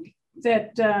think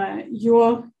that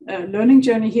your learning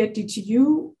journey here at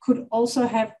DTU could also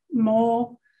have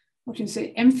more, what can you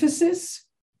say, emphasis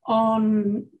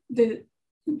on the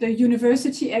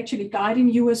university actually guiding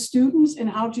you as students, and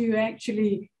how do you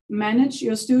actually manage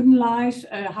your student life?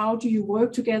 How do you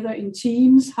work together in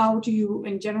teams? How do you,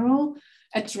 in general,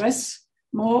 address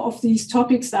more of these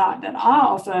topics that are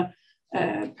of a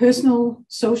personal,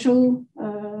 social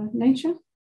nature?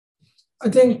 I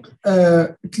think,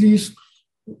 at least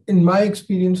in my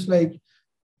experience, like,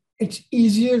 it's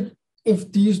easier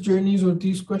if these journeys or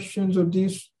these questions or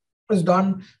these is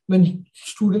done when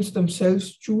students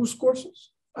themselves choose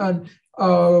courses and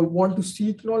want to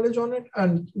seek knowledge on it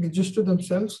and register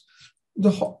themselves.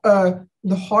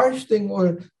 the harsh thing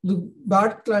or the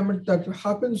bad climate that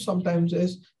happens sometimes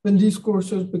is when these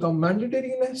courses become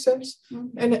mandatory in a sense.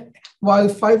 And while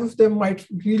 5 of them might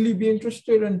really be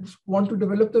interested and want to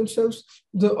develop themselves,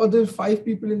 the other 5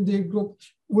 people in their group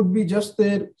would be just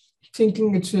there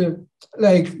thinking it's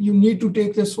like you need to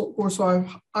take this course, so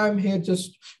I'm here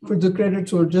just for the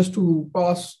credits or just to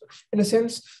pass in a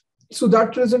sense. So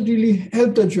that doesn't really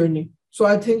help the journey. So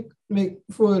I think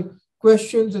for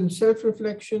questions and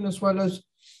self-reflection as well as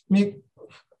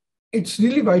it's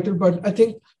really vital, but I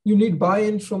think you need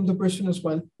buy-in from the person as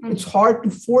well. It's hard to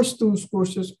force those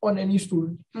courses on any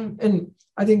student. And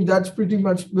I think that's pretty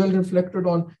much well reflected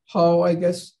on how, I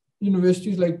guess,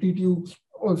 universities like DTU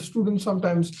or students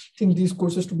sometimes think these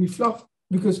courses to be fluff,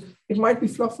 because it might be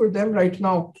fluff for them right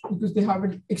now because they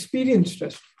haven't experienced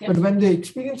stress. But when they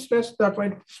experience stress, that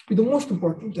might be the most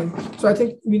important thing. So I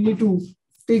think we need to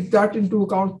take that into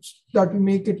account, that we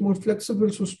make it more flexible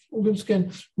so students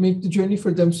can make the journey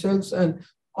for themselves and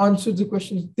answer the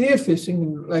questions they're facing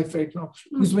in life right now.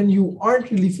 Because when you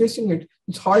aren't really facing it,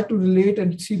 it's hard to relate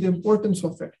and see the importance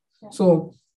of it.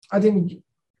 So I think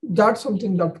that's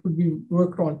something that could be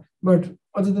worked on. But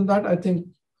other than that, I think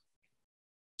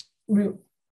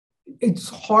it's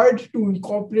hard to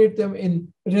incorporate them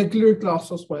in regular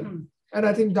class as well. And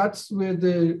I think that's where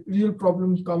the real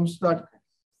problem comes, that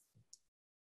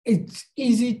it's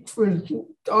easy for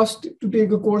us to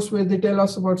take a course where they tell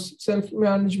us about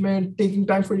self-management, taking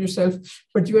time for yourself,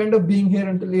 but you end up being here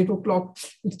until 8 o'clock.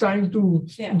 It's time to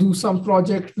do some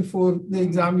project before the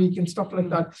exam week and stuff like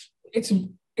that.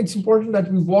 It's important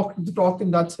that we walk the talk in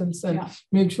that sense and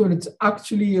make sure it's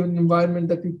actually an environment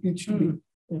that we teach to be.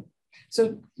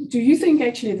 So do you think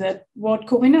actually that what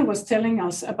Corinna was telling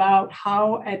us about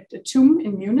how at the TUM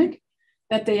in Munich,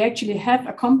 that they actually have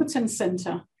a competence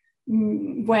center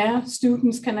where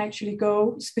students can actually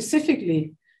go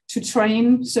specifically to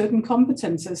train certain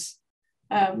competences?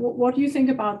 What do you think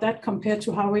about that compared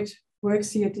to how it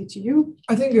works here at DTU?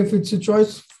 I think if it's a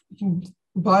choice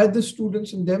by the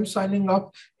students and them signing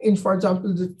up in, for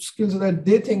example, the skills that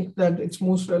they think that it's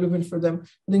most relevant for them,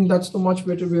 I think that's the much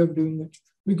better way of doing it.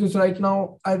 Because right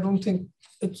now, I don't think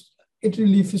it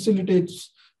really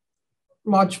facilitates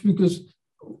much, because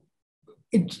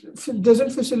it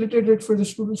doesn't facilitate it for the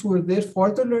students who are there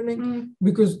for the learning,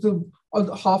 because the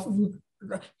other half of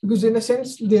it, because in a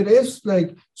sense, there is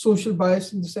like social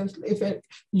bias in the sense, if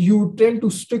you tend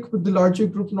to stick with the larger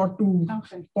group, not to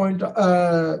point,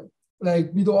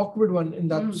 like be the awkward one in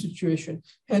that situation.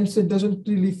 Hence, it doesn't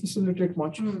really facilitate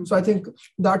much. So I think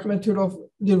that method of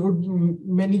there would be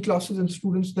many classes and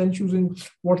students then choosing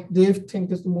what they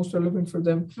think is the most relevant for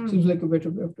them seems like a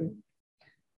better way of doing it.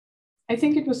 I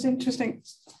think it was interesting.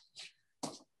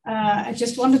 I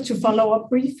just wanted to follow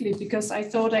up briefly, because I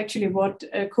thought actually what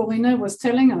Corinna was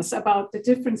telling us about the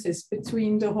differences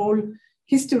between the whole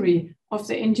history of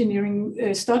the engineering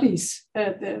studies,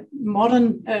 the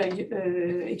modern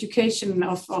education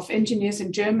of engineers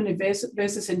in Germany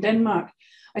versus in Denmark.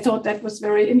 I thought that was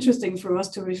very interesting for us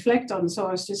to reflect on. So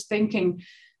I was just thinking,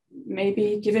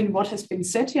 maybe given what has been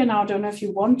said here now, I don't know if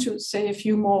you want to say a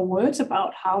few more words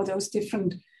about how those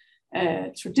different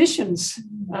traditions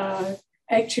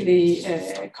actually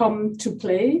come to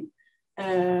play,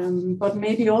 but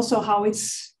maybe also how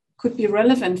it's could be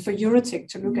relevant for EuroTeQ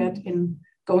to look at in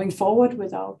going forward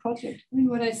with our project. I mean,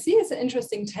 what I see is an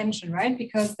interesting tension, right?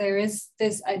 Because there is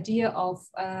this idea of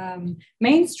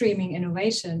mainstreaming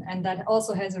innovation, and that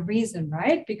also has a reason,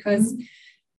 right? Because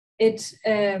it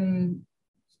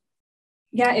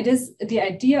is the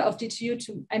idea of DTU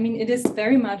to, I mean, it is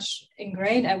very much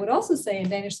ingrained, I would also say, in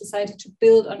Danish society to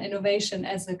build on innovation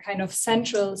as a kind of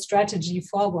central strategy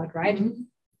forward, right?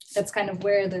 That's kind of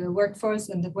where the workforce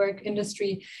and the work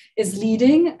industry is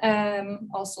leading,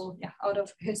 also out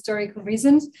of historical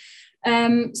reasons.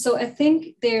 So I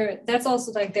think that's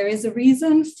also like there is a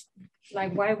reason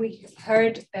like why we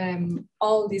heard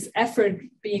all this effort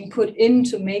being put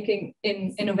into making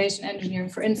in innovation engineering,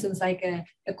 for instance, like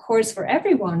a course for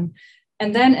everyone.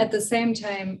 And then at the same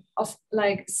time of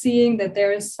like seeing that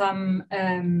there is some,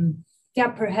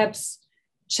 perhaps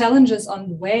challenges on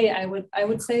the way, I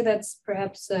would say that's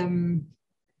perhaps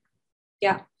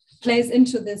plays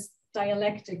into this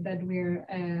dialectic that we're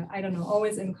I don't know,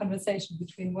 always in conversation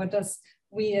between what does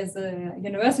we as a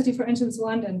university, for instance,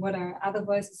 want and what are other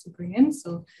voices to bring in.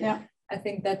 So I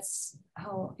think that's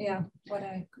how what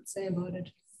I could say about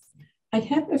it. I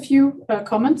have a few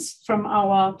comments from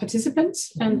our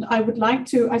participants, and I would like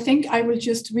to, I think I will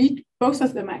just read both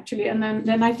of them actually, and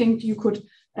then I think you could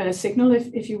signal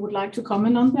if you would like to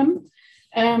comment on them.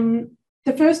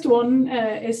 The first one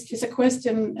is a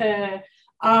question,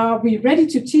 Are we ready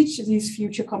to teach these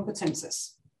future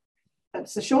competences?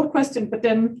 That's a short question, but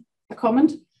then a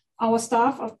comment. Our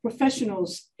staff are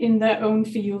professionals in their own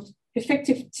field.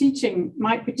 Effective teaching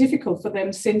might be difficult for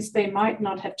them since they might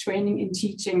not have training in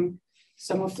teaching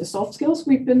some of the soft skills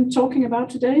we've been talking about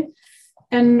today.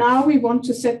 And now we want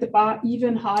to set the bar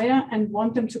even higher and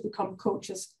want them to become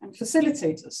coaches and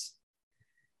facilitators.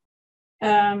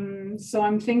 So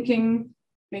I'm thinking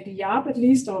maybe Jaap at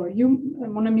least, or you,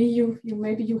 Monamie,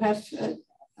 maybe you have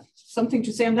something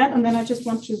to say on that. And then I just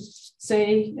want to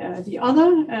say the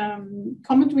other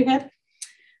comment we had.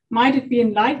 Might it be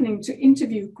enlightening to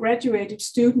interview graduated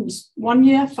students 1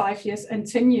 year, 5 years, and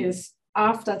 10 years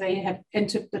after they have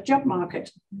entered the job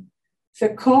market? The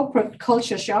corporate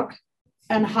culture shock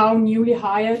and how newly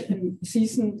hired and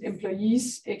seasoned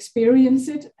employees experience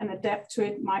it and adapt to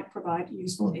it might provide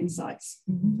useful insights.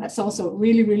 That's also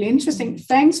really, really interesting.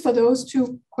 Thanks for those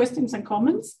 2 questions and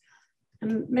comments.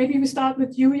 And maybe we start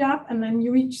with you, Jaap, and then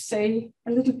you each say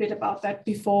a little bit about that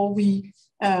before we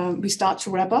start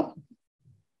to wrap up.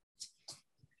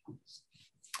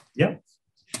 Yeah,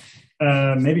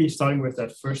 maybe starting with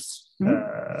that first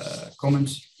comment.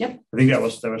 Yep. I think there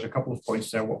was a couple of points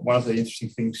there. One of the interesting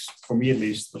things for me, at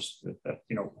least, was that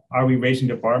are we raising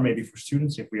the bar maybe for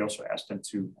students if we also ask them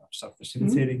to start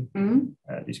facilitating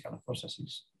these kind of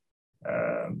processes?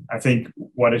 I think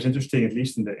what is interesting, at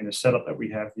least in the setup that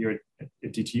we have here at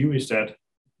DTU, is that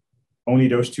only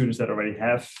those students that already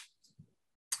have,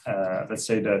 let's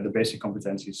say, the basic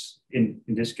competencies in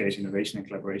this case, innovation and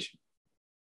collaboration,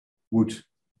 would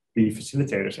be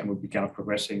facilitators and would be kind of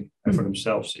progressing for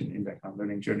themselves in that kind of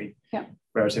learning journey. Yeah.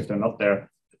 Whereas if they're not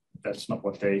there, that's not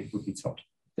what they would be taught.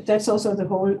 But that's also the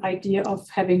whole idea of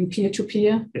having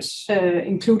peer-to-peer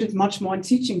included much more in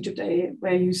teaching today,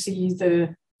 where you see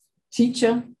the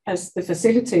teacher as the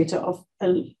facilitator of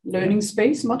a learning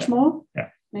space much more. Yeah.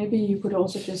 Maybe you could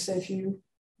also just say a few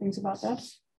things about that.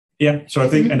 Yeah, so I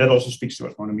think, and that also speaks to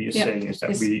what Monamie is saying, is that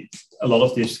a lot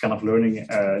of this kind of learning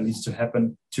needs to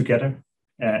happen together,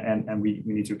 and we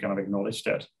need to kind of acknowledge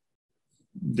that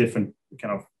different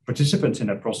kind of participants in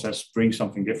that process bring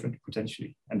something different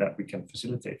potentially, and that we can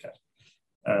facilitate that.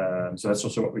 So that's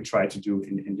also what we try to do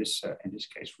in this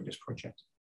case for this project.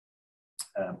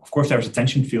 Of course, there's a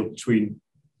tension field between,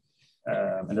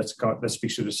 and that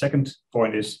speaks to the second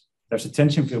point, is there's a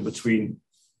tension field between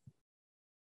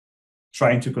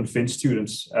trying to convince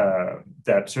students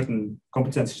that certain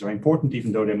competencies are important,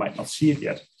 even though they might not see it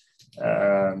yet,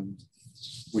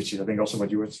 which is, I think, also what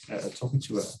you were talking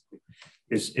to,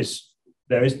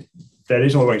 that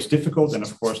is always difficult. And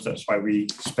of course, that's why we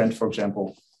spent, for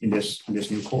example, in this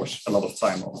new course, a lot of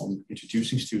time on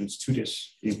introducing students to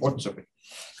this, the importance of it.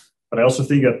 But I also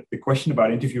think that the question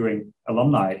about interviewing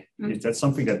alumni, is that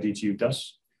something that DTU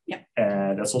does. Yeah.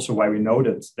 And that's also why we know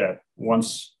that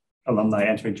once alumni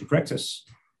enter into practice,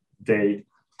 they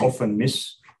often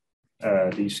miss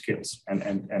these skills,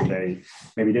 and they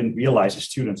maybe didn't realize as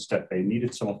students that they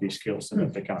needed some of these skills, and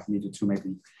that they kind of needed to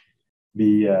maybe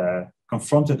be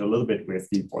confronted a little bit with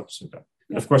the importance of them.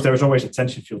 Yeah. Of course, there is always a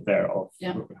tension field there of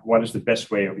what is the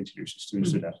best way of introducing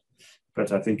students to that.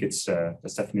 But I think that's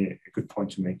definitely a good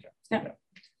point to make. Yeah.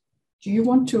 Do you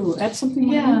want to add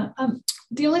something? Yeah.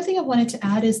 The only thing I wanted to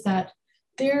add is that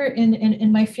there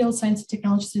in my field, science and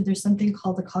technology, there's something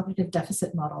called the cognitive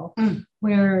deficit model,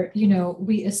 where,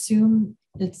 we assume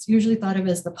it's usually thought of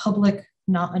as the public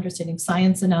not understanding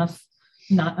science enough,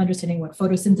 not understanding what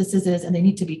photosynthesis is, and they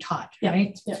need to be taught,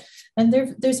 right? Yeah. And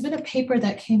there's been a paper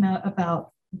that came out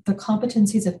about the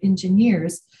competencies of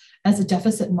engineers as a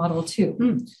deficit model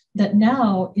too, that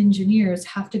now engineers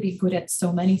have to be good at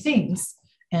so many things.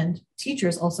 And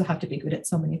teachers also have to be good at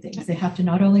so many things. They have to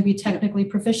not only be technically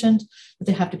proficient, but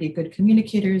they have to be good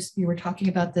communicators. You were talking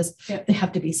about this. Yeah. They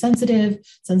have to be sensitive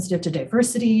to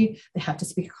diversity. They have to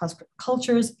speak across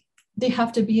cultures. They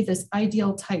have to be this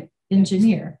ideal type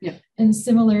engineer. Yeah. And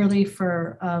similarly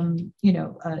for,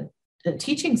 the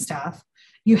teaching staff,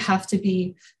 you have to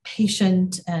be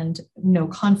patient and know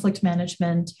conflict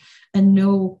management and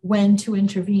know when to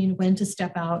intervene, when to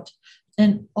step out.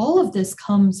 And all of this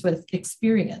comes with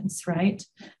experience, right?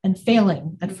 And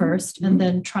failing at first, and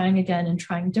then trying again and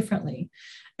trying differently.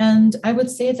 And I would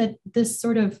say that this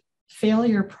sort of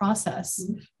failure process,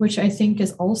 which I think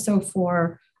is also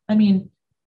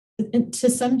to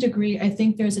some degree, I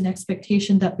think there's an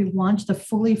expectation that we want the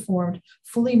fully formed,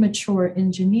 fully mature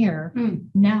engineer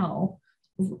now,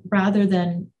 rather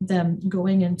than them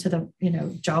going into the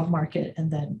job market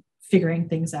and then figuring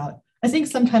things out I think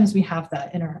sometimes we have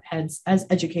that in our heads as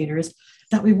educators,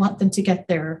 that we want them to get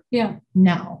there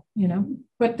now, you know.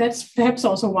 But that's perhaps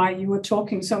also why you were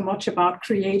talking so much about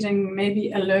creating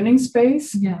maybe a learning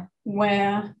space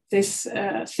where this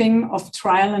thing of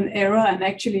trial and error and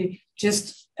actually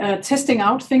just testing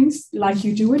out things like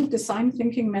you do in design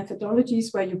thinking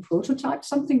methodologies, where you prototype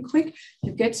something quick,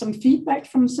 you get some feedback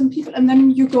from some people, and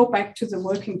then you go back to the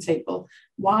working table.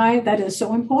 Why that is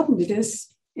so important? It is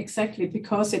exactly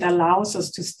because it allows us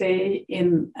to stay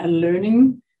in a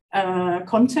learning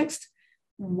context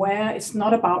where it's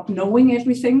not about knowing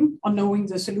everything or knowing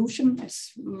the solution.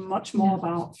 It's much more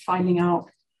about finding out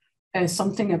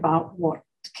something about what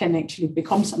can actually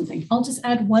become something. I'll just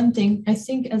add one thing. I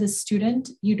think as a student,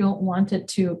 you don't want it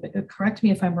to, correct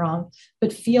me if I'm wrong,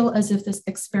 but feel as if this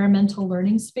experimental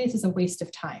learning space is a waste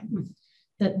of time.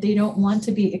 That they don't want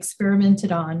to be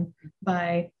experimented on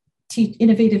by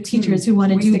innovative teachers who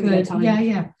want to do good.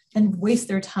 And waste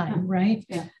their time, right?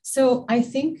 So I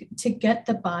think to get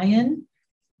the buy-in,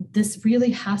 this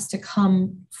really has to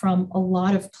come from a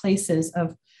lot of places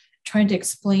of trying to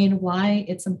explain why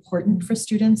it's important for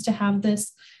students to have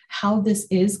this, how this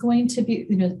is going to be,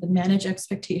 you know, manage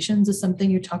expectations is something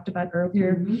you talked about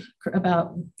earlier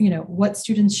about, you know, what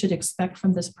students should expect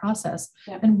from this process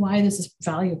and why this is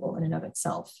valuable in and of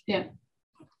itself.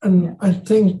 And I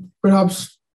think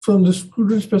perhaps from the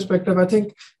student's perspective, I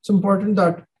think it's important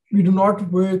that we do not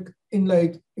work in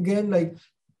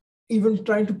even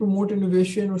trying to promote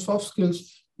innovation or soft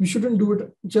skills. We shouldn't do it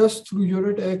just through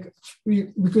EuroTeQ,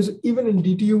 because even in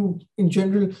DTU in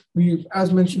general, we,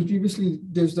 as mentioned previously,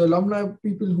 there's the alumni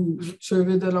people who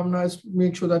survey the alumni,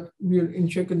 make sure that we're in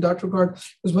check in that regard,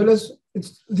 as well as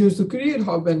there's the career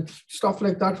hub and stuff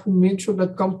like that, who make sure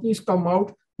that companies come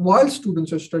out while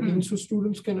students are studying, so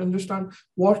students can understand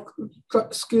what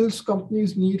skills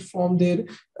companies need from their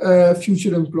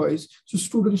future employees. So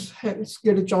students hence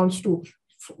get a chance to,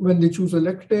 when they choose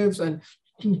electives and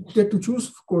get to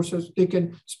choose courses, they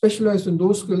can specialize in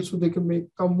those skills so they can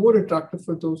become more attractive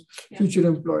for those future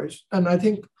employers. And I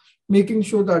think making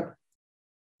sure that,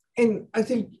 and I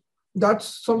think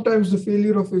that's sometimes the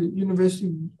failure of a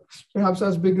university, perhaps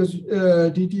as big as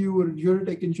DTU or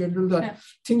EuroTeQ in general, that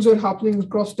things are happening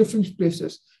across different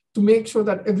places, to make sure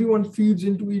that everyone feeds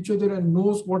into each other and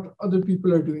knows what other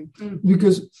people are doing.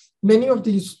 Because many of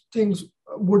these things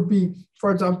would be,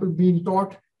 for example, being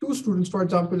taught to students, for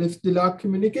example, if they lack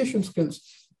communication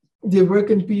skills. They work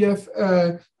in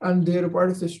PF and they're a part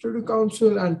of the study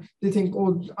council and they think,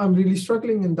 oh, I'm really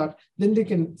struggling in that. Then they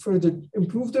can further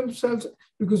improve themselves,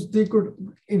 because they could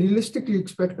realistically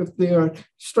expect if they are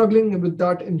struggling with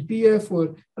that in PF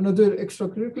or another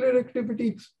extracurricular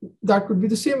activity, that could be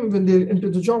the same when they enter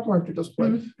the job market as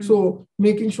well. So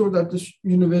making sure that the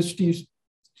universities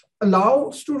allow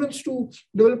students to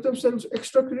develop themselves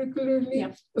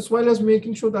extracurricularly, as well as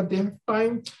making sure that they have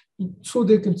time so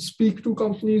they can speak to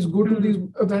companies, go to these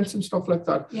events and stuff like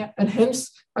that. And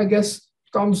hence, I guess,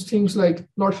 comes things like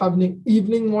not having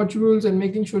evening modules and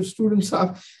making sure students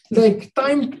have like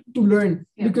time to learn,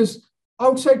 because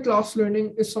outside class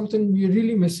learning is something we're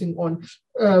really missing on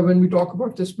when we talk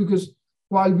about this, because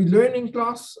while we learn in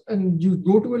class and you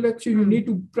go to a lecture, you need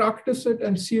to practice it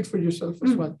and see it for yourself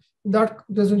as well. That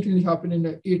doesn't really happen in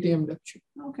an 8 a.m. lecture.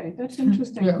 Okay, that's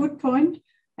interesting. Good point.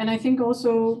 And I think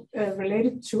also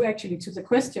related to actually to the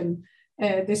question,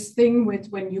 this thing with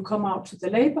when you come out to the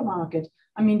labor market,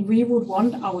 I mean, we would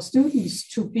want our students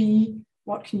to be,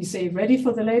 what can you say, ready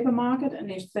for the labor market. And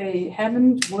if they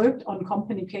haven't worked on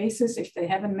company cases, if they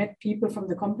haven't met people from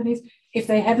the companies, if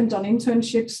they haven't done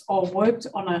internships or worked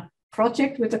on a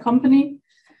project with the company,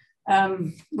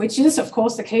 which is, of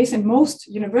course, the case in most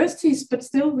universities, but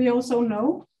still we also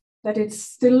know that it's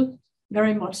still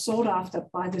very much sought after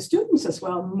by the students as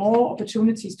well, more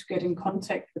opportunities to get in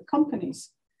contact with companies.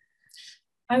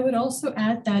 I would also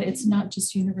add that it's not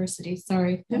just universities, or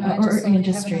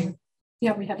industry.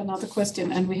 We have another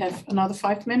question and we have another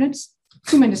 5 minutes,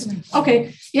 2 minutes.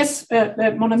 Okay, yes,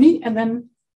 Monamie, and then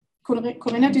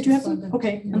Corinna, did you have some?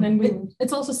 Okay, and then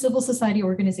it's also civil society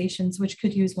organizations, which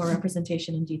could use more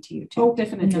representation in DTU too. Oh,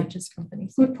 definitely. And not just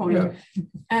companies. Good point.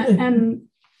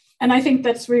 And I think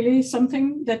that's really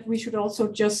something that we should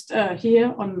also just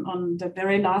hear on the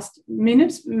very last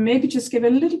minutes, maybe just give a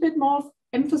little bit more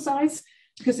emphasis,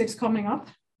 because it's coming up.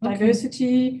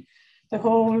 Diversity, the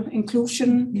whole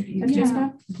inclusion.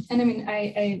 And I mean,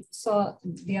 I saw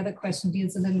the other question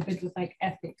deals a little bit with like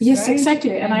ethics. Yes, right?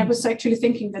 exactly. And I was actually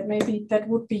thinking that maybe that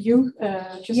would be you.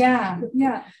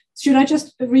 Should I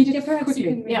just read it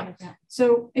quickly?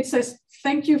 So it says,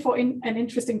 thank you for an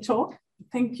interesting talk.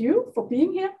 Thank you for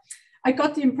being here. I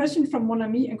got the impression from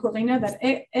Monamie and Corinna that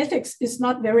ethics is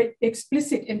not very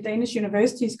explicit in Danish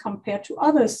universities compared to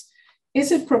others.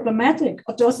 Is it problematic,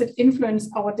 or does it influence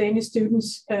our Danish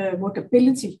students'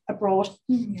 workability abroad?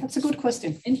 That's a good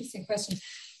question. Interesting question.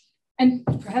 And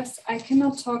perhaps I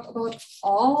cannot talk about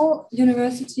all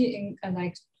university in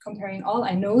like comparing all.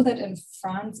 I know that in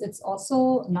France, it's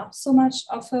also not so much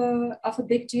of a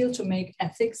big deal to make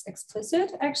ethics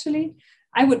explicit, actually.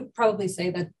 I would probably say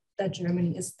that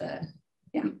Germany is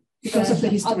because of the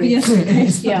history.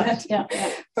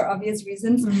 For obvious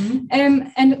reasons.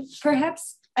 And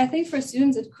perhaps I think for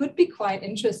students, it could be quite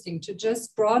interesting to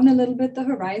just broaden a little bit the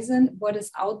horizon, what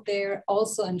is out there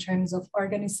also in terms of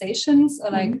organizations.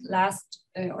 Like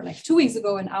like 2 weeks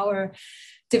ago in our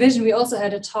division, we also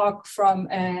had a talk from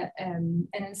an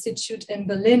institute in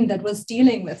Berlin that was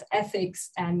dealing with ethics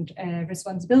and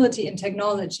responsibility in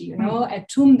technology. You know, at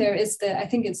TUM there is I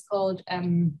think it's called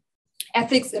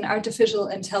Ethics in Artificial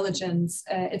Intelligence.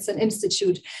 It's an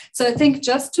institute. So I think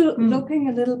just to looking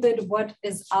a little bit what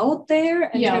is out there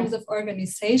in terms of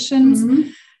organizations,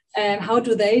 how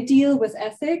do they deal with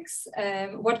ethics?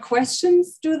 What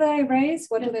questions do they raise?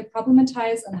 What do they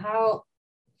problematize? And how,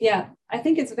 I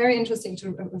think it's very interesting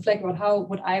to reflect about how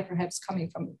would I, perhaps coming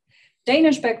from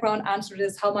Danish background, answer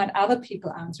this? How might other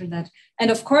people answer that? And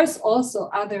of course, also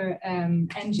other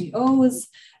NGOs,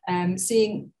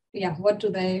 seeing,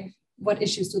 what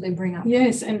issues do they bring up?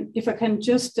 Yes, and if I can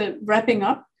just wrapping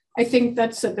up, I think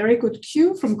that's a very good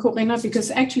cue from Corinna,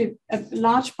 because actually a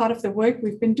large part of the work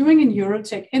we've been doing in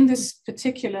EuroTeQ in this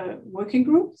particular working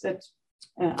group that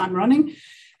I'm running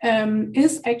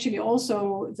is actually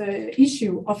also the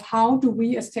issue of how do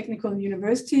we as technical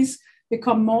universities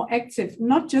become more active,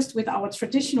 not just with our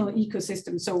traditional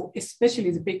ecosystem, so especially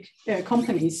the big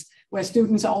companies where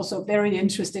students are also very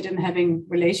interested in having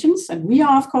relations, and we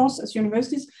are, of course, as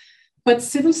universities, but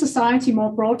civil society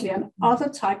more broadly and other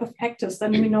type of actors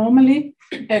than we normally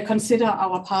consider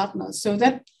our partners. So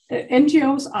that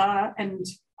NGOs are and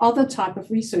other type of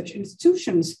research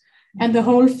institutions and the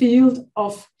whole field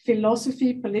of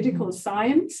philosophy, political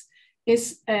science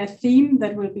is a theme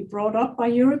that will be brought up by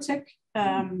EuroTeQ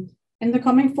in the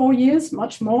coming 4 years,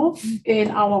 much more in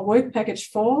our work package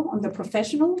 4 on the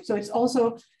professional. So it's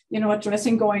also,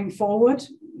 addressing going forward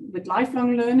with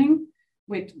lifelong learning,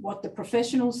 with what the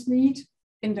professionals need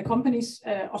in the companies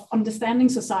of understanding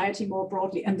society more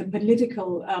broadly and the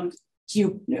political,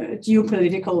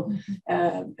 geopolitical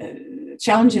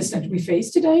challenges that we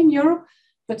face today in Europe,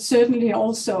 but certainly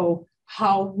also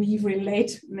how we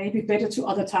relate maybe better to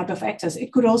other type of actors.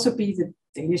 It could also be the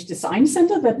Danish Design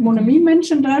Center that Monamie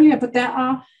mentioned earlier, but there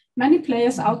are many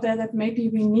players out there that maybe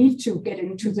we need to get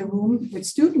into the room with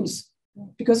students,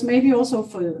 because maybe also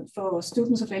for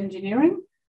students of engineering,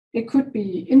 it could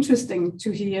be interesting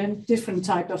to hear different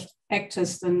type of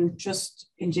actors than just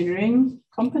engineering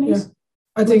companies.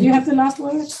 I think you have the last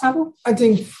word, Abo?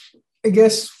 I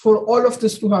guess for all of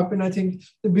this to happen, I think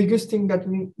the biggest thing that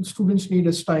students need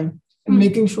is time, and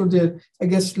making sure they're,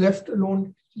 left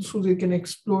alone so they can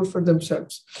explore for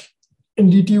themselves. In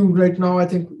DTU right now, I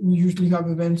think we usually have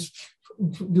events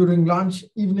during lunch,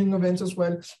 evening events as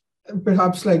well.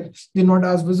 Perhaps they're not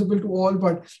as visible to all,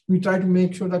 but we try to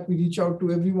make sure that we reach out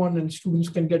to everyone and students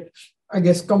can get,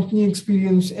 company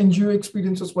experience, NGO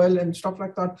experience as well and stuff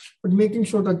like that. But making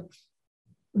sure that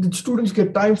the students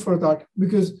get time for that,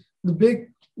 because the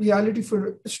big reality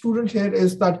for a student here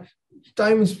is that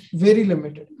time is very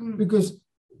limited because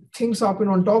things happen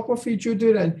on top of each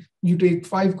other and you take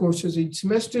 5 courses each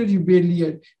semester, you barely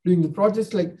are doing the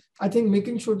projects. I think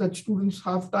making sure that students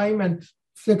have time and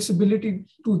flexibility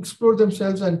to explore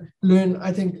themselves and learn,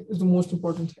 I think, is the most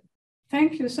important thing.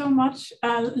 Thank you so much.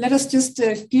 Let us just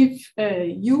give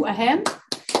you a hand.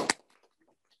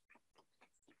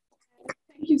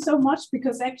 Thank you so much,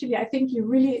 because actually I think you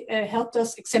really helped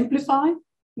us exemplify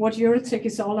what EuroTeQ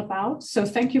is all about. So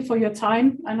thank you for your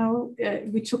time. I know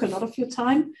we took a lot of your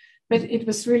time, but it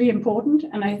was really important.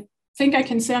 And I think I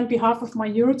can say on behalf of my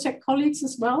EuroTeQ colleagues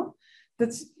as well,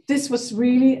 that this was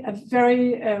really a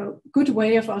very good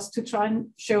way of us to try and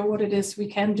show what it is we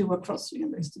can do across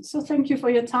universities. So thank you for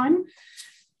your time.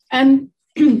 And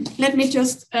let me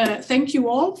just thank you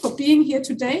all for being here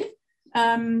today.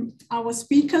 Our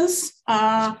speakers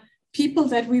are people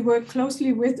that we work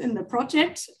closely with in the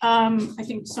project. I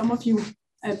think some of you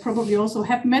probably also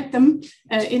have met them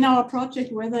in our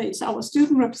project, whether it's our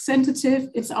student representative,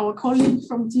 it's our colleague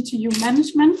from DTU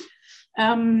management.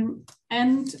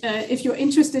 And if you're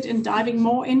interested in diving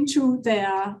more into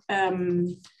their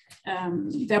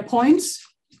points,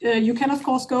 you can of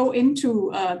course go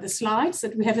into the slides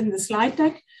that we have in the slide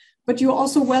deck, but you're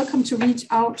also welcome to reach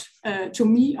out to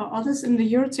me or others in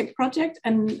the EuroTeQ project,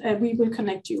 and we will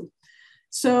connect you.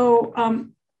 So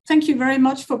thank you very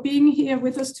much for being here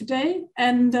with us today,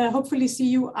 and hopefully see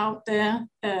you out there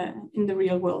in the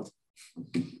real world.